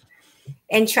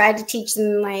 And tried to teach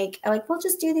them we'll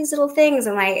just do these little things.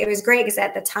 And like, it was great because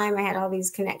at the time I had all these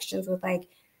connections with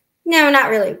not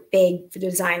really big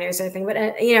designers or anything, but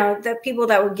the people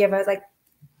that would give us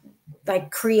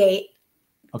like create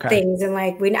things. And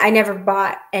I never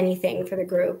bought anything for the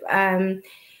group. And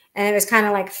it was kind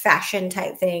of like fashion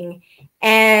type thing.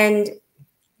 And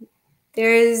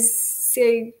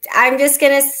I'm just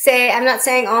going to say, I'm not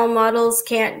saying all models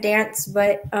can't dance,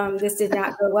 but this did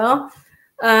not go well.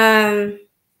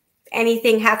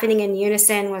 Anything happening in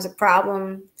unison was a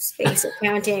problem. Space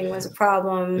accounting was a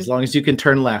problem. As long as you can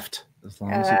turn left.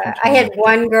 I had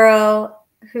one girl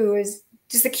who was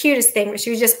just the cutest thing, but she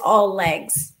was just all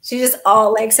legs. She was just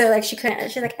all legs. So she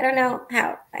couldn't. She's like, I don't know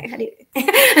how. How do you?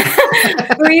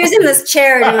 We're using this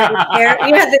chair. You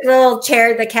have the little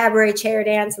chair, the cabaret chair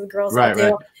dance, the girls all do.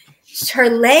 Right. Her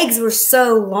legs were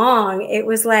so long. It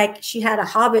was like she had a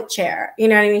hobbit chair. You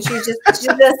know what I mean? She was just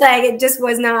like, it just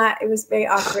was not, it was very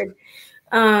awkward.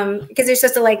 Because you're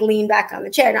supposed to lean back on the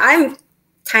chair. And I'm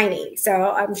tiny,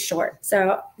 so I'm short.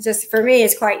 So just for me,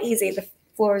 it's quite easy. The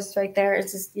floor is right there.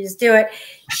 It's just, you just do it.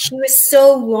 She was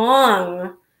so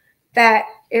long that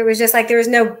it was just there was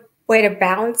no way to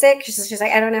balance it. She's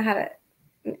like, I don't know how to,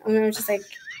 I'm just like,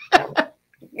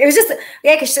 it was just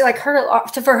because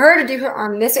for her to do her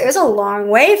arm this, it was a long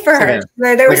way for her.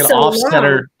 There was so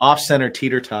off center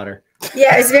teeter totter.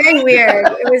 Yeah, it was very weird.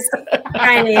 It was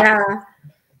kind of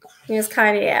It was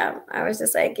kind of I was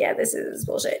just like, yeah, this is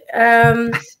bullshit. Yeah,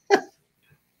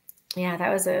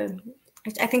 that was I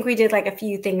think we did a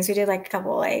few things. We did a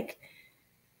couple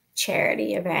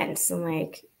charity events and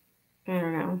I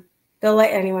don't know. They'll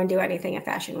let anyone do anything at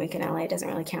Fashion Week in LA. It doesn't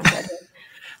really count.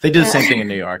 They do the same thing in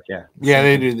New York, yeah. Yeah,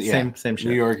 they do. Yeah. Same shit.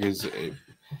 New York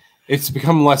it's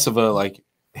become less of a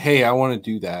hey, I want to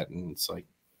do that, and it's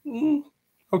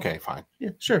okay, fine. Yeah,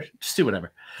 sure, just do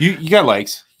whatever. You got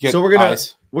likes. So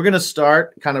we're gonna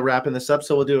start kind of wrapping this up.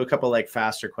 So we'll do a couple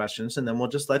faster questions, and then we'll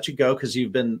just let you go because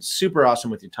you've been super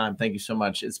awesome with your time. Thank you so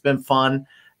much. It's been fun,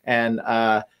 and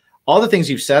all the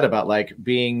things you've said about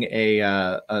being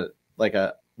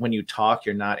when you talk,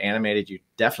 you're not animated. You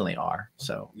definitely are.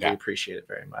 So we appreciate it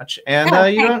very much. And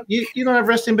you don't have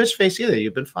resting bitch face either.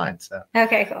 You've been fine. So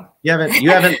okay, cool. You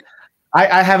haven't.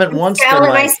 I haven't once been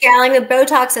my scowling. The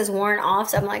Botox has worn off.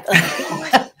 So I'm like,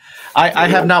 oh. I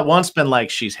have not once been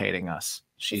she's hating us.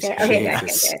 She's hating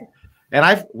us.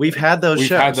 And we've had those shows.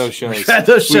 We've had those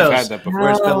shows. We've had that before.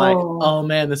 It's been oh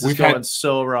man, this is going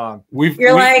so wrong.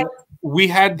 We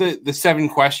had the 7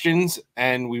 questions,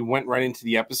 and we went right into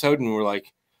the episode, and we were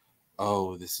like,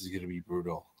 oh, this is going to be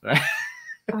brutal.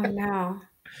 Oh, no.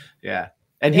 Yeah.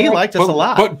 And he liked us a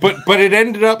lot. But it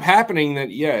ended up happening that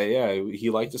he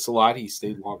liked us a lot. He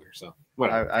stayed longer. So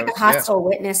whatever. Like a hostile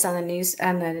witness on the news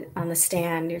on the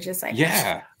stand. You're just like,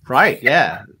 right,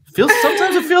 yeah.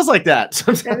 Sometimes it feels like that.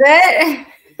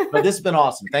 But this has been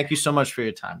awesome. Thank you so much for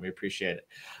your time. We appreciate it.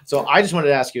 So I just wanted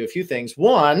to ask you a few things.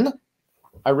 One,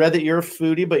 I read that you're a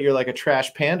foodie, but you're like a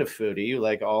trash panda foodie. You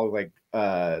like all like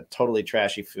totally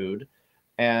trashy food.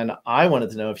 And I wanted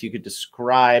to know if you could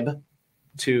describe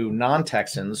to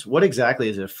non-Texans what exactly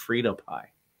is a Frito pie.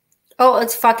 Oh,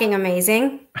 it's fucking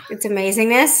amazing. It's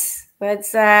amazingness.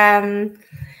 It's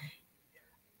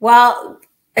well,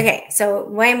 okay. So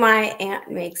the way my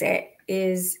aunt makes it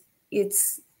is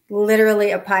it's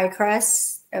literally a pie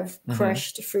crust of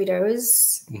crushed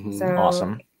Fritos. So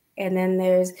awesome. And then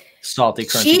there's salty,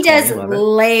 crunchy. She does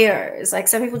layers. Like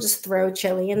some people just throw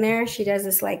chili in there. She does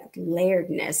this like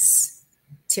layeredness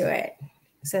to it.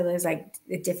 So there's like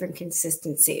a different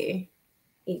consistency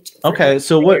each. Okay,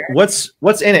 so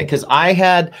what's in it? Because I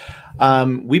had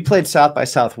we played South by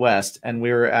Southwest and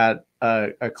we were at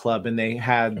a club and they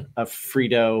had a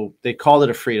Frito. They called it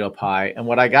a Frito pie, and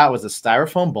what I got was a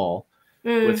styrofoam bowl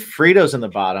with Fritos in the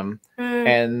bottom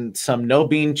and some no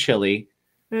bean chili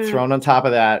thrown on top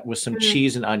of that with some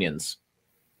cheese and onions,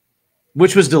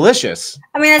 which was delicious.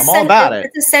 I mean, I'm all about it.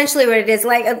 That's essentially what it is.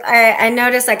 Like I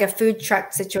noticed, like a food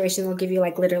truck situation will give you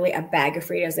like literally a bag of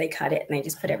Fritos. They cut it and they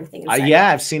just put everything inside. Yeah,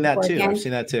 I've seen that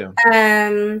too.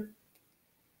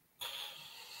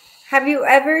 Have you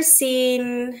ever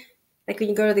seen like when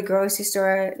you go to the grocery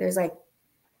store? There's like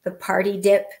the party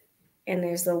dip, and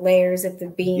there's the layers of the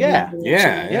beans.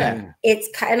 Yeah.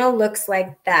 It kind of looks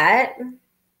like that.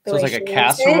 So it's like a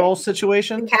casserole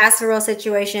situation? Casserole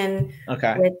situation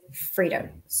with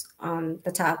Fritos on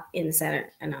the top, in the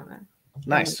center, and on the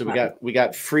nice. So we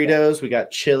got Fritos, we got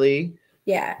chili.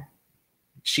 Yeah.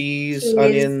 Cheese,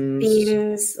 onions.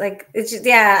 Beans. Like it's just,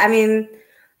 I mean,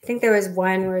 I think there was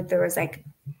one where there was like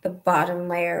the bottom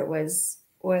layer was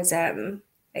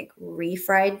like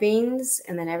refried beans,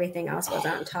 and then everything else was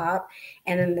on top.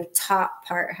 And then the top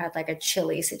part had like a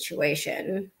chili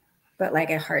situation. But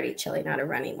like a hearty chili, not a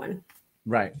runny one.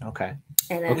 Right. Okay.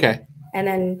 And then and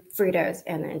then Fritos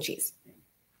and then cheese.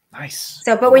 Nice.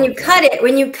 So, but when you cut it,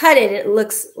 it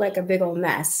looks like a big old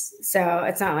mess. So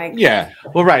it's not like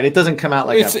Well, right. It doesn't come out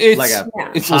like it's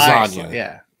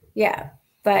lasagna. Yeah.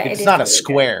 But it's not a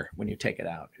square when you take it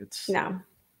out. It's no.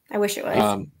 I wish it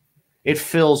was. It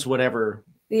fills whatever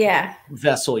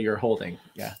vessel you're holding.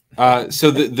 Yeah. So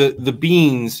the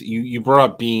beans, you brought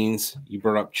up beans, you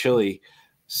brought up chili.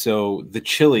 So the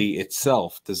chili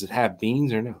itself, does it have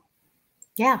beans or no?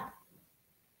 Yeah.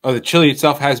 Oh, the chili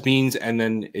itself has beans, and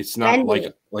then it's not and like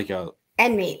meat. a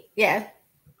and meat. Yeah.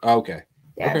 Okay.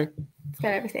 Yeah. Okay. It's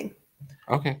got everything.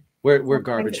 Okay. We're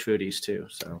garbage foodies too,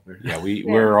 so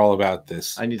we're all about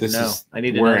this. I need to know. I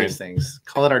need to know these things.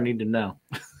 Call it our need to know.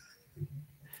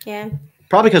 Yeah.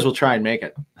 Probably because we'll try and make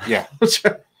it. Yeah.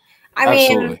 I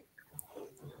mean,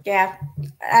 yeah.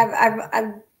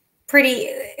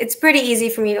 It's pretty easy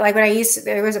for me. Like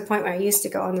there was a point where I used to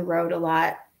go on the road a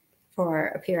lot for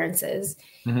appearances,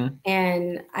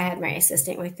 and I had my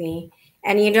assistant with me,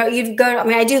 and you'd go. I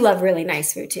mean, I do love really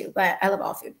nice food too, but I love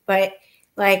all food. But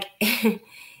like,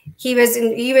 his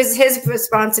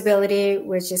responsibility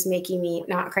was just making me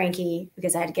not cranky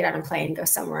because I had to get on a plane and go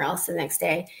somewhere else the next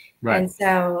day, and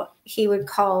so he would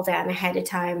call down ahead of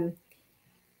time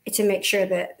to make sure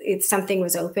that something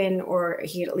was open, or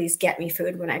he'd at least get me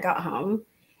food when I got home.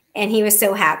 And he was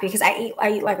so happy because I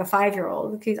eat like a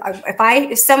 5-year-old. Because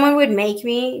if someone would make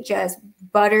me just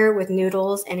butter with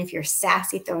noodles, and if you're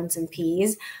sassy, throw in some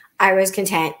peas, I was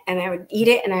content, and I would eat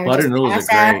it. And I would butter just noodles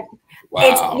are great.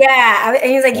 Wow.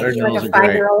 And he's like, you eat like a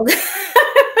 5-year-old.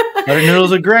 Butter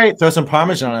noodles are great. Throw some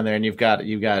Parmesan on there, and you've got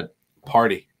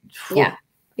party. Yeah.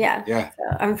 So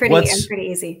I'm pretty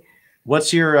easy.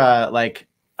 What's your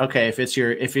okay, if it's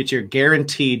your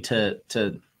guaranteed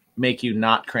to make you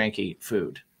not cranky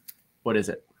food, what is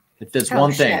it? If there's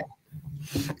one thing.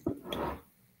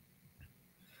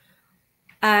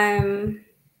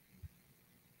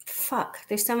 Fuck.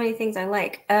 There's so many things I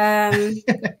like. And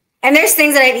there's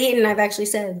things that I've eaten. I've actually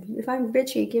said, if I'm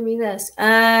bitchy, give me this.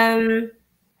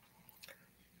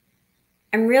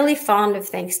 I'm really fond of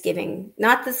Thanksgiving.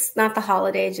 Not the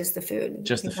holiday, just the food.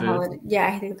 Just the food.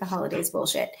 I think the holiday's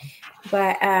bullshit.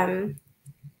 But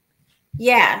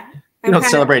yeah. You don't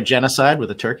celebrate genocide with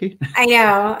a turkey? I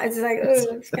know. It's like,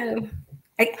 it's kind of.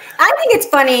 I think it's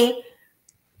funny.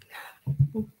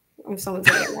 If someone's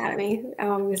gonna get mad at me,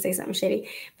 I'm gonna say something shitty.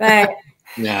 But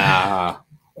nah,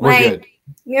 we're good.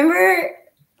 Remember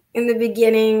in the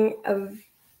beginning of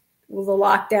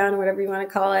lockdown, whatever you want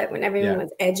to call it, when everyone Yeah.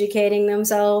 was educating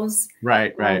themselves.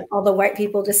 Right. All the white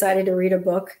people decided to read a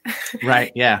book.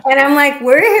 Right. Yeah. And I'm like,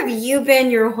 where have you been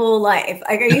your whole life?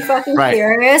 Like, are you fucking Right.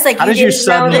 serious? Like, How did you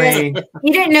suddenly?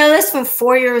 you didn't know this from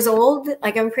 4 years old?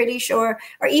 Like, I'm pretty sure.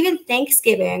 Or even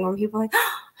Thanksgiving, when people are like,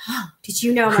 oh, did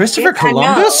you know? I'm Christopher like, "Bitch,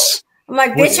 Columbus? I'm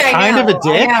like, was bitch, I kind know. of a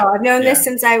dick? I know. I've known Yeah. this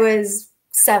since I was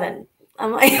 7.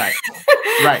 I'm like, Right.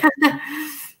 Right.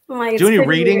 I'm like, Do any pretty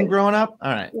reading weird. growing up?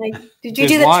 All right. Like, did you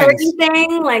There's do the lines. turkey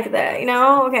thing? Like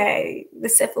okay, the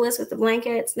syphilis with the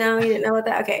blankets? No, you didn't know what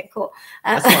that? Okay, cool.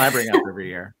 That's what I bring up every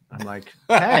year. I'm like,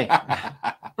 hey,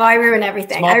 Well, I ruin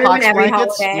everything. I ruin smallpox every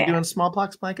blankets. holiday. You doing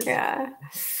smallpox blankets? Yeah.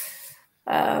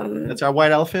 That's our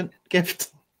white elephant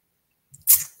gift.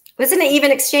 Wasn't it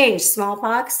even exchange?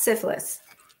 Smallpox, syphilis.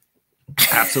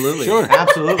 Absolutely. Sure.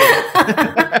 Absolutely.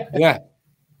 Yeah.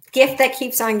 Gift that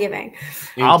keeps on giving.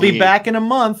 I'll be Indeed. back in a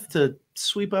month to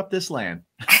sweep up this land.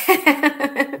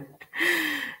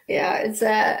 Yeah,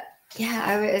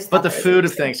 it's But the food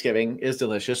of Thanksgiving is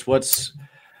delicious.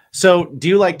 Do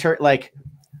you like turkey? Like,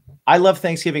 I love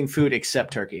Thanksgiving food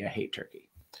except turkey. I hate turkey.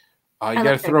 You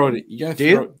gotta like throw it. You gotta Do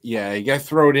you? throw. Yeah, you gotta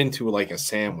throw it into like a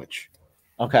sandwich.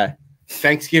 Okay.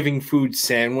 Thanksgiving food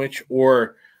sandwich,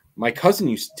 or my cousin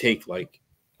used to take like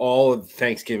all of the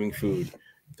Thanksgiving food,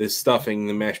 the stuffing,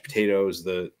 the mashed potatoes,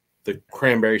 the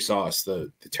cranberry sauce,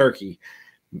 the turkey,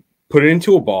 put it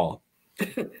into a ball,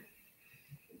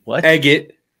 What? egg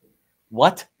it.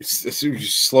 What?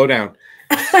 Just slow down.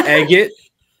 Egg it,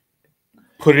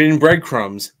 put it in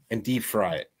breadcrumbs, and deep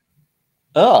fry it.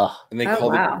 Ugh. And they Oh,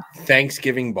 call wow. it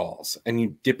Thanksgiving balls, and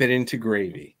you dip it into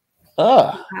gravy.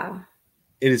 Ugh. Wow.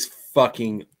 It is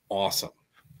fucking awesome.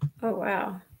 Oh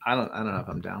wow. I don't know if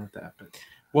I'm down with that, but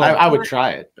Well, I would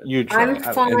try it. But you try. I'm it.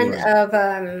 fond Anyway. of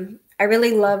I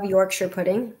really love Yorkshire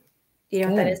pudding. Do you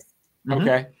know what that is?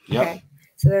 Okay. Yep. Okay.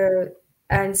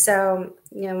 So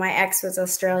my ex was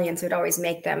Australian, so we'd always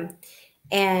make them.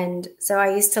 And so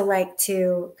I used to like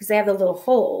to, because they have the little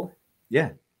hole. Yeah.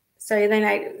 So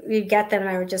then we'd get them and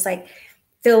I would just like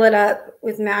fill it up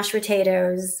with mashed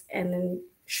potatoes and then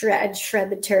shred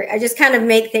the turkey. I just kind of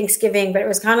make Thanksgiving, but it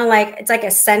was kind of like, it's like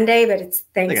a Sunday, but it's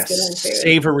Like a Thanksgiving food.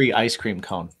 savory ice cream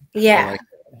cone. Yeah. like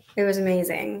It was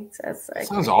amazing. So that's like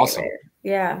Sounds my awesome. favorite.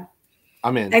 Yeah.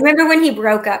 I'm in. I remember when he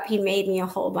broke up, he made me a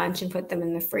whole bunch and put them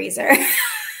in the freezer.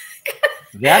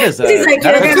 That is He's like,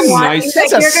 that "You're is gonna a want- nice- he's like,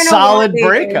 that's a "You're gonna solid want these."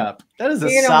 breakup. That is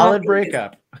a You're gonna solid want these.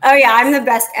 breakup. Oh yeah, I'm the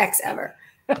best ex ever.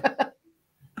 Yeah.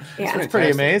 That's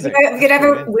pretty amazing. If I could That's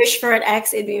ever pretty wish for an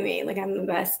ex, it'd be me. Like I'm the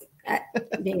best at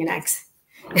being an ex.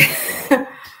 I've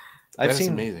That is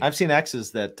seen amazing. I've seen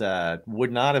exes that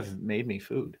would not have made me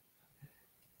food.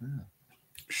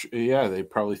 Yeah, they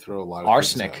probably throw a lot of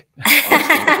Arsenic. things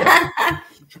out.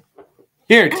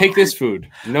 Here, take this food.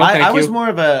 No, thank I you. was more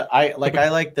of I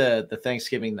like the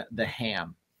Thanksgiving the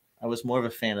ham. I was more of a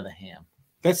fan of the ham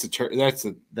That's the turkey.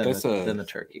 than the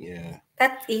turkey. Yeah,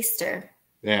 That's Easter.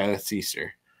 yeah. That's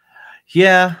Easter.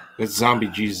 Yeah, That's Zombie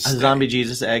Jesus. a Day. zombie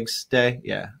Jesus eggs day.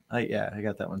 Yeah, I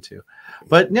got that one too.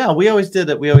 But no, we always did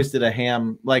it. We always did a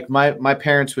ham. Like my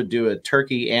parents would do a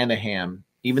turkey and a ham,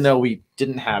 even though we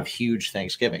didn't have huge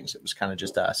Thanksgivings. It was kind of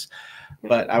just us.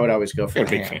 But I would always go for You're a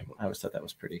a big ham. fan. I always thought that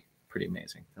was pretty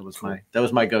amazing. That was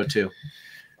my go-to.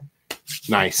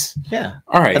 Nice. Yeah,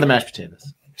 All right. and the mashed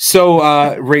potatoes.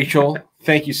 So, Rachel,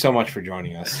 thank you so much for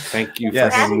joining us. Thank you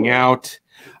Yes. for hanging out.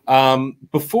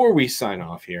 Before we sign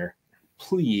off here,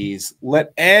 please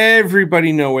let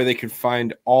everybody know where they can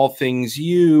find all things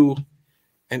you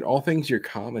and all things your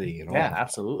comedy. And all. Yeah,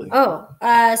 absolutely. Oh,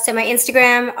 so my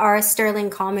Instagram are Sterling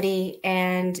Comedy,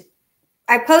 and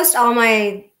I post all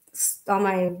my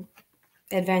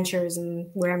adventures and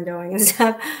where I'm going and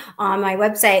stuff on my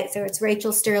website. So it's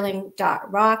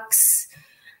rachelsterling.rocks.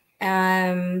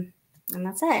 And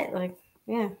that's it. Like,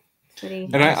 yeah, pretty.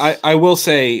 And I will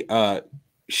say,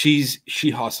 she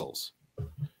hustles.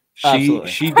 Absolutely.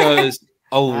 She does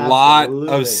a lot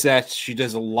Absolutely. of sets. She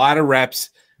does a lot of reps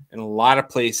in a lot of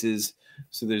places.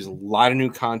 So there's a lot of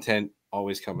new content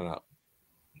always coming up,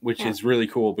 which is really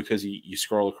cool because you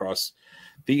scroll across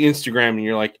the Instagram and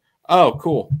you're like, oh,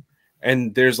 cool.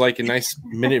 And there's like a nice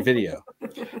minute video.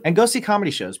 And go see comedy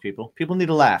shows, people. People need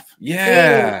to laugh.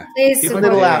 Yeah. Please People need to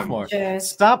support laugh the more. shows.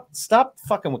 Stop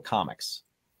fucking with comics.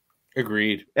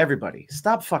 Agreed. Everybody,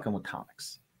 stop fucking with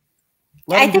comics.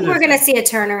 I think we're going to see a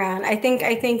turnaround. I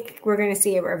think we're going to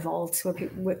see a revolt where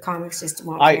with comics just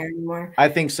won't care anymore. I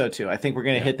think so too. I think we're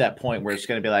going to hit that point where it's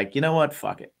going to be like, you know what?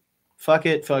 Fuck it. Fuck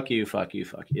it. Fuck you. Fuck you.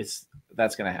 Fuck you.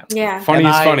 That's going to happen. Yeah. Funny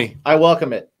is funny. I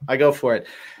welcome it. I go for it.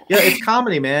 Yeah, it's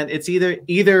comedy, man. It's either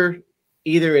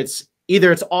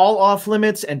it's all off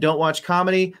limits and don't watch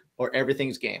comedy, or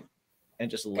everything's game,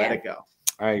 and just let it go.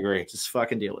 I agree. Just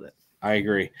fucking deal with it. I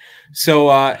agree.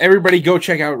 So everybody go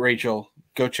check out Rachel.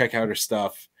 Go check out her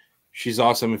stuff. She's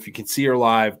awesome. If you can see her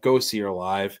live, go see her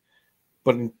live.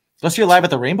 But go see her live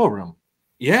at the Rainbow Room.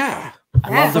 Yeah. I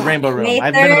love the Rainbow Room. May 3rd,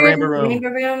 I've been to the Rainbow Room. Rainbow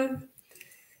Room.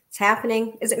 It's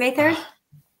happening. Is it May 3rd?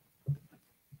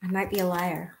 I might be a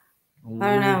liar. I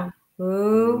don't know.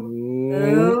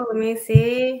 Ooh, let me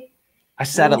see. I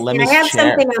sat at Lemmy's I have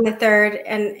chair. something on the 3rd,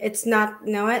 and it's not.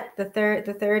 Know it. The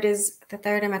third is the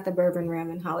 3rd. I'm at the Bourbon Room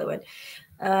in Hollywood.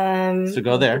 So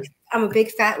go there. I'm a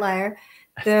big fat liar.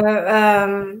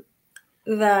 The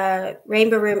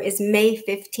Rainbow Room is May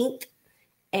 15th,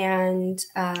 and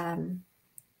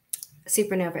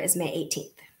Supernova is May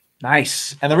 18th.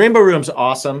 Nice. And the Rainbow Room's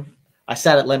awesome. I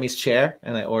sat at Lemmy's chair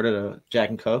and I ordered a Jack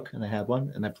and Coke and I had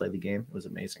one and I played the game. It was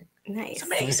amazing. Nice. It's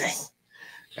amazing.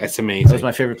 That's amazing. That was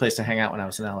my favorite place to hang out when I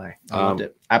was in LA. I loved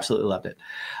it. Absolutely loved it.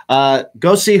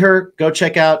 Go see her. Go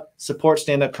check out, support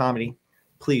stand-up comedy.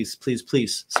 Please, please,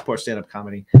 please support stand-up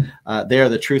comedy. They are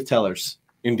the truth tellers.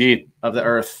 Indeed. Of the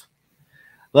earth.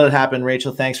 Let it happen.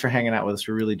 Rachel, thanks for hanging out with us.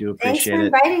 We really do appreciate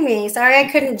it. Thanks for inviting me. Sorry I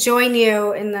couldn't join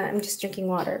you in the. I'm just drinking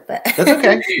water, but that's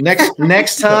okay.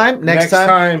 Next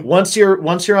time. Once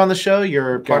you're on the show,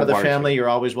 you're part of the family. You're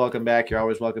always welcome back. You're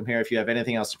always welcome here. If you have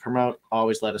anything else to promote,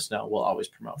 always let us know. We'll always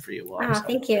promote for you.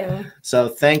 Thank you. So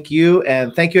thank you,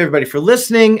 and thank you everybody for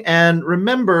listening. And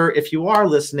remember, if you are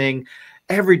listening,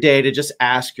 every day to just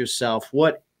ask yourself,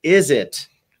 what is it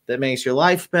that makes your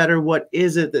life better? What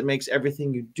is it that makes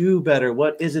everything you do better?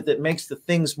 What is it that makes the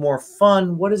things more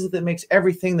fun? What is it that makes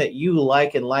everything that you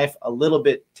like in life a little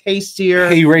bit tastier?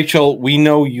 Hey, Rachel, we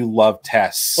know you love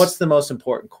tests. What's the most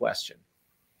important question?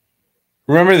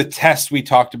 Remember the test we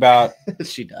talked about?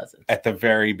 She doesn't. At the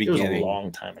very beginning. It was a long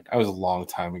time ago. That was a long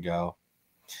time ago.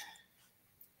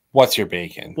 What's your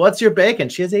bacon? What's your bacon?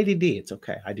 She has ADD. It's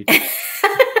okay. I do.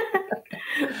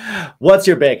 What's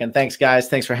your bacon? Thanks, guys.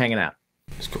 Thanks for hanging out.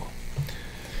 It's cool.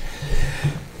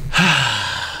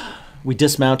 We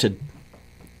dismounted.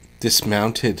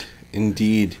 Dismounted,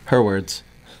 indeed. Her words.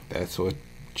 That's what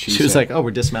she was like, oh,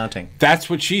 we're dismounting. That's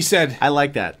what she said. I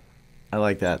like that. I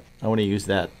like that. I want to use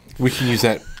that. We can use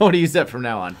that. I want to use that from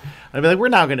now on. I'd be like, we're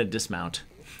now going to dismount.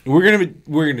 We're gonna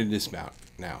dismount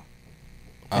now.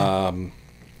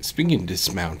 Speaking of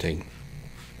dismounting,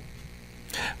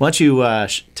 why don't you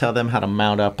tell them how to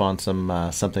mount up on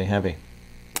something heavy?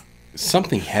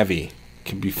 Something Heavy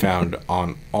can be found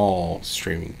on all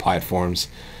streaming platforms,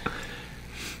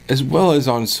 as well as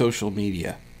on social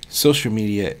media. Social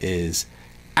media is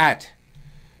at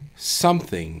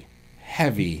Something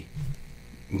Heavy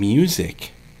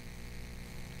Music.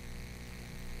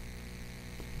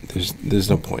 There's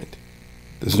no point.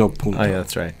 There's no point. Oh yeah,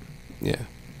 that's right. Yeah.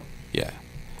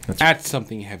 That's at right.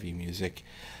 Something Heavy Music.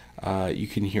 You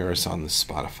can hear us on the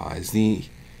Spotify's, the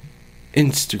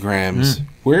Instagrams.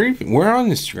 We're on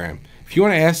Instagram. If you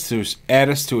want to add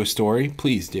us to a story,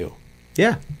 please do.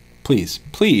 Yeah. Please.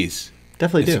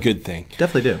 Definitely do. It's a good thing.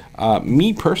 Definitely do.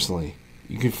 Me personally,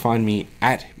 you can find me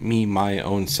at me my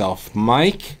own self.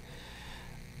 Mike,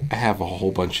 I have a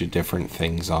whole bunch of different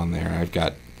things on there. I've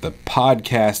got the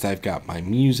podcast. I've got my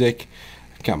music.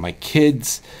 I've got my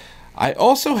kids. I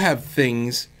also have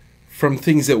things from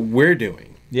things that we're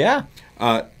doing. Yeah.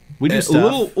 We do a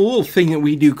little thing that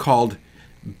we do called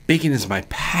Bacon is My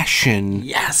Passion.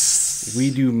 Yes.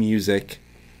 We do music.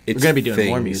 We're going to be doing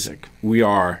more music. We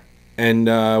are. And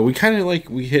we kind of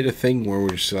we hit a thing where we're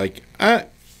just like,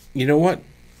 you know what?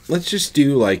 Let's just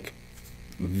do like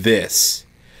this.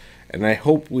 And I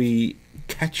hope we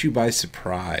catch you by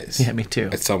surprise. Yeah, me too.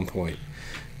 At some point.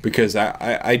 Because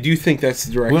I do think that's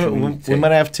the direction we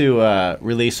might have to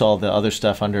release all the other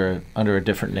stuff under a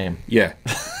different name. Yeah.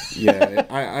 Yeah,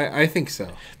 I think so.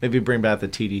 Maybe bring back the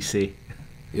TDC.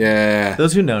 Yeah.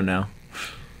 Those who know.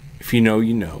 If you know,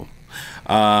 you know.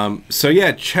 So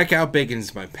yeah, check out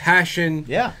Bacon's My Passion.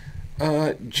 Yeah.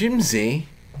 Jimsy,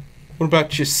 what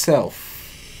about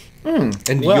yourself?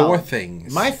 And your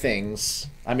things? My things.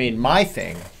 I mean, my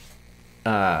thing,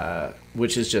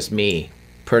 which is just me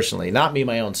personally, not me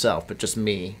my own self, but just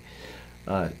me.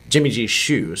 Jimmy G's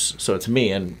shoes. So it's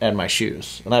me and my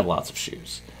shoes, and I have lots of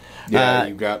shoes. Yeah,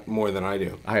 you've got more than I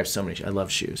do. I have so many. I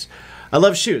love shoes. I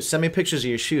love shoes. Send me pictures of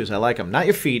your shoes. I like them. Not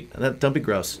your feet. Don't be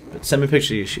gross. But send me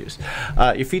pictures of your shoes.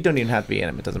 Your feet don't even have to be in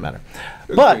them. It doesn't matter.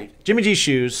 But Jimmy G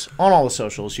Shoes on all the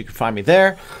socials. You can find me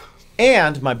there.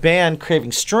 And my band,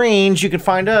 Craving Strange, you can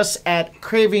find us at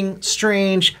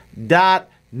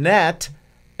cravingstrange.net.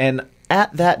 And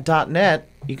at that .net,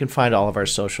 you can find all of our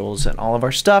socials and all of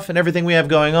our stuff and everything we have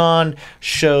going on.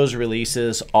 Shows,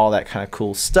 releases, all that kind of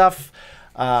cool stuff.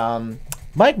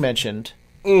 Mike mentioned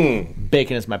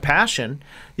Bacon is My Passion.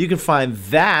 You can find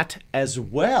that as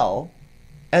well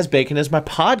as Bacon is My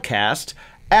Podcast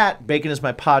at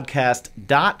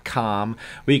baconismypodcast.com,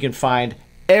 where you can find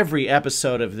every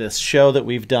episode of this show that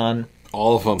we've done.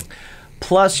 All of them.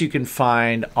 Plus, you can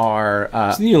find our...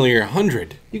 it's nearly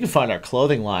 100. You can find our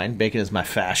clothing line, Bacon is My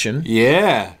Fashion.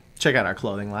 Yeah. Check out our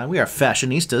clothing line. We are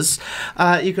fashionistas.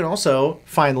 You can also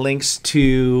find links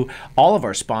to all of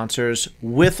our sponsors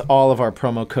with all of our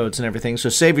promo codes and everything. So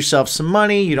save yourself some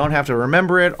money. You don't have to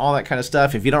remember it, all that kind of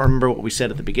stuff. If you don't remember what we said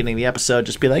at the beginning of the episode,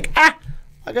 just be like, I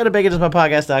go to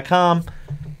baconismypodcast.com.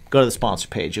 Go to the sponsor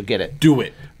page. You'll get it. Do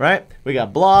it. Right? We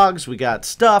got blogs. We got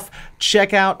stuff.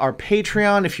 Check out our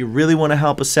Patreon if you really want to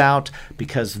help us out,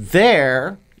 because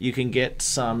there... you can get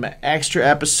some extra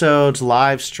episodes,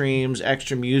 live streams,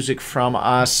 extra music from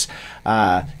us,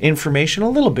 information a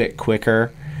little bit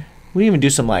quicker. We even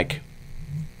do some like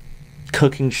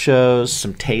cooking shows,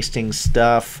 some tasting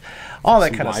stuff, all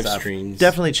that kind of stuff. Streams.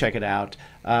 Definitely check it out.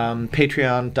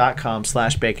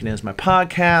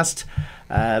 Patreon.com/baconismypodcast.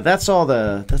 That's all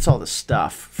the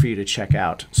stuff for you to check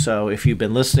out. So if you've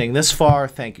been listening this far,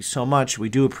 thank you so much. We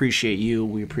do appreciate you.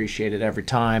 We appreciate it every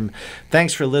time.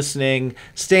 Thanks for listening.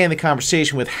 Stay in the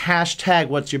conversation with hashtag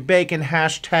What's Your Bacon,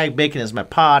 hashtag Bacon Is My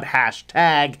Pod,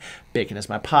 hashtag Bacon Is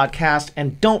My Podcast.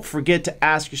 And don't forget to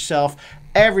ask yourself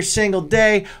every single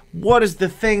day, what is the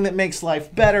thing that makes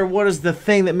life better? What is the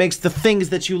thing that makes the things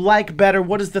that you like better?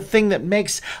 What is the thing that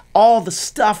makes all the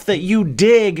stuff that you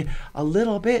dig a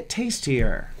little bit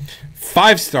tastier?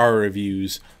 5-star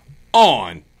reviews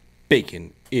on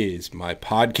Bacon Is My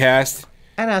Podcast.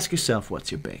 And ask yourself,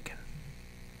 what's your bacon?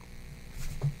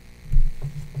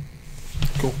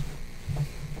 Cool.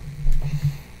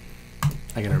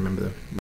 I gotta remember the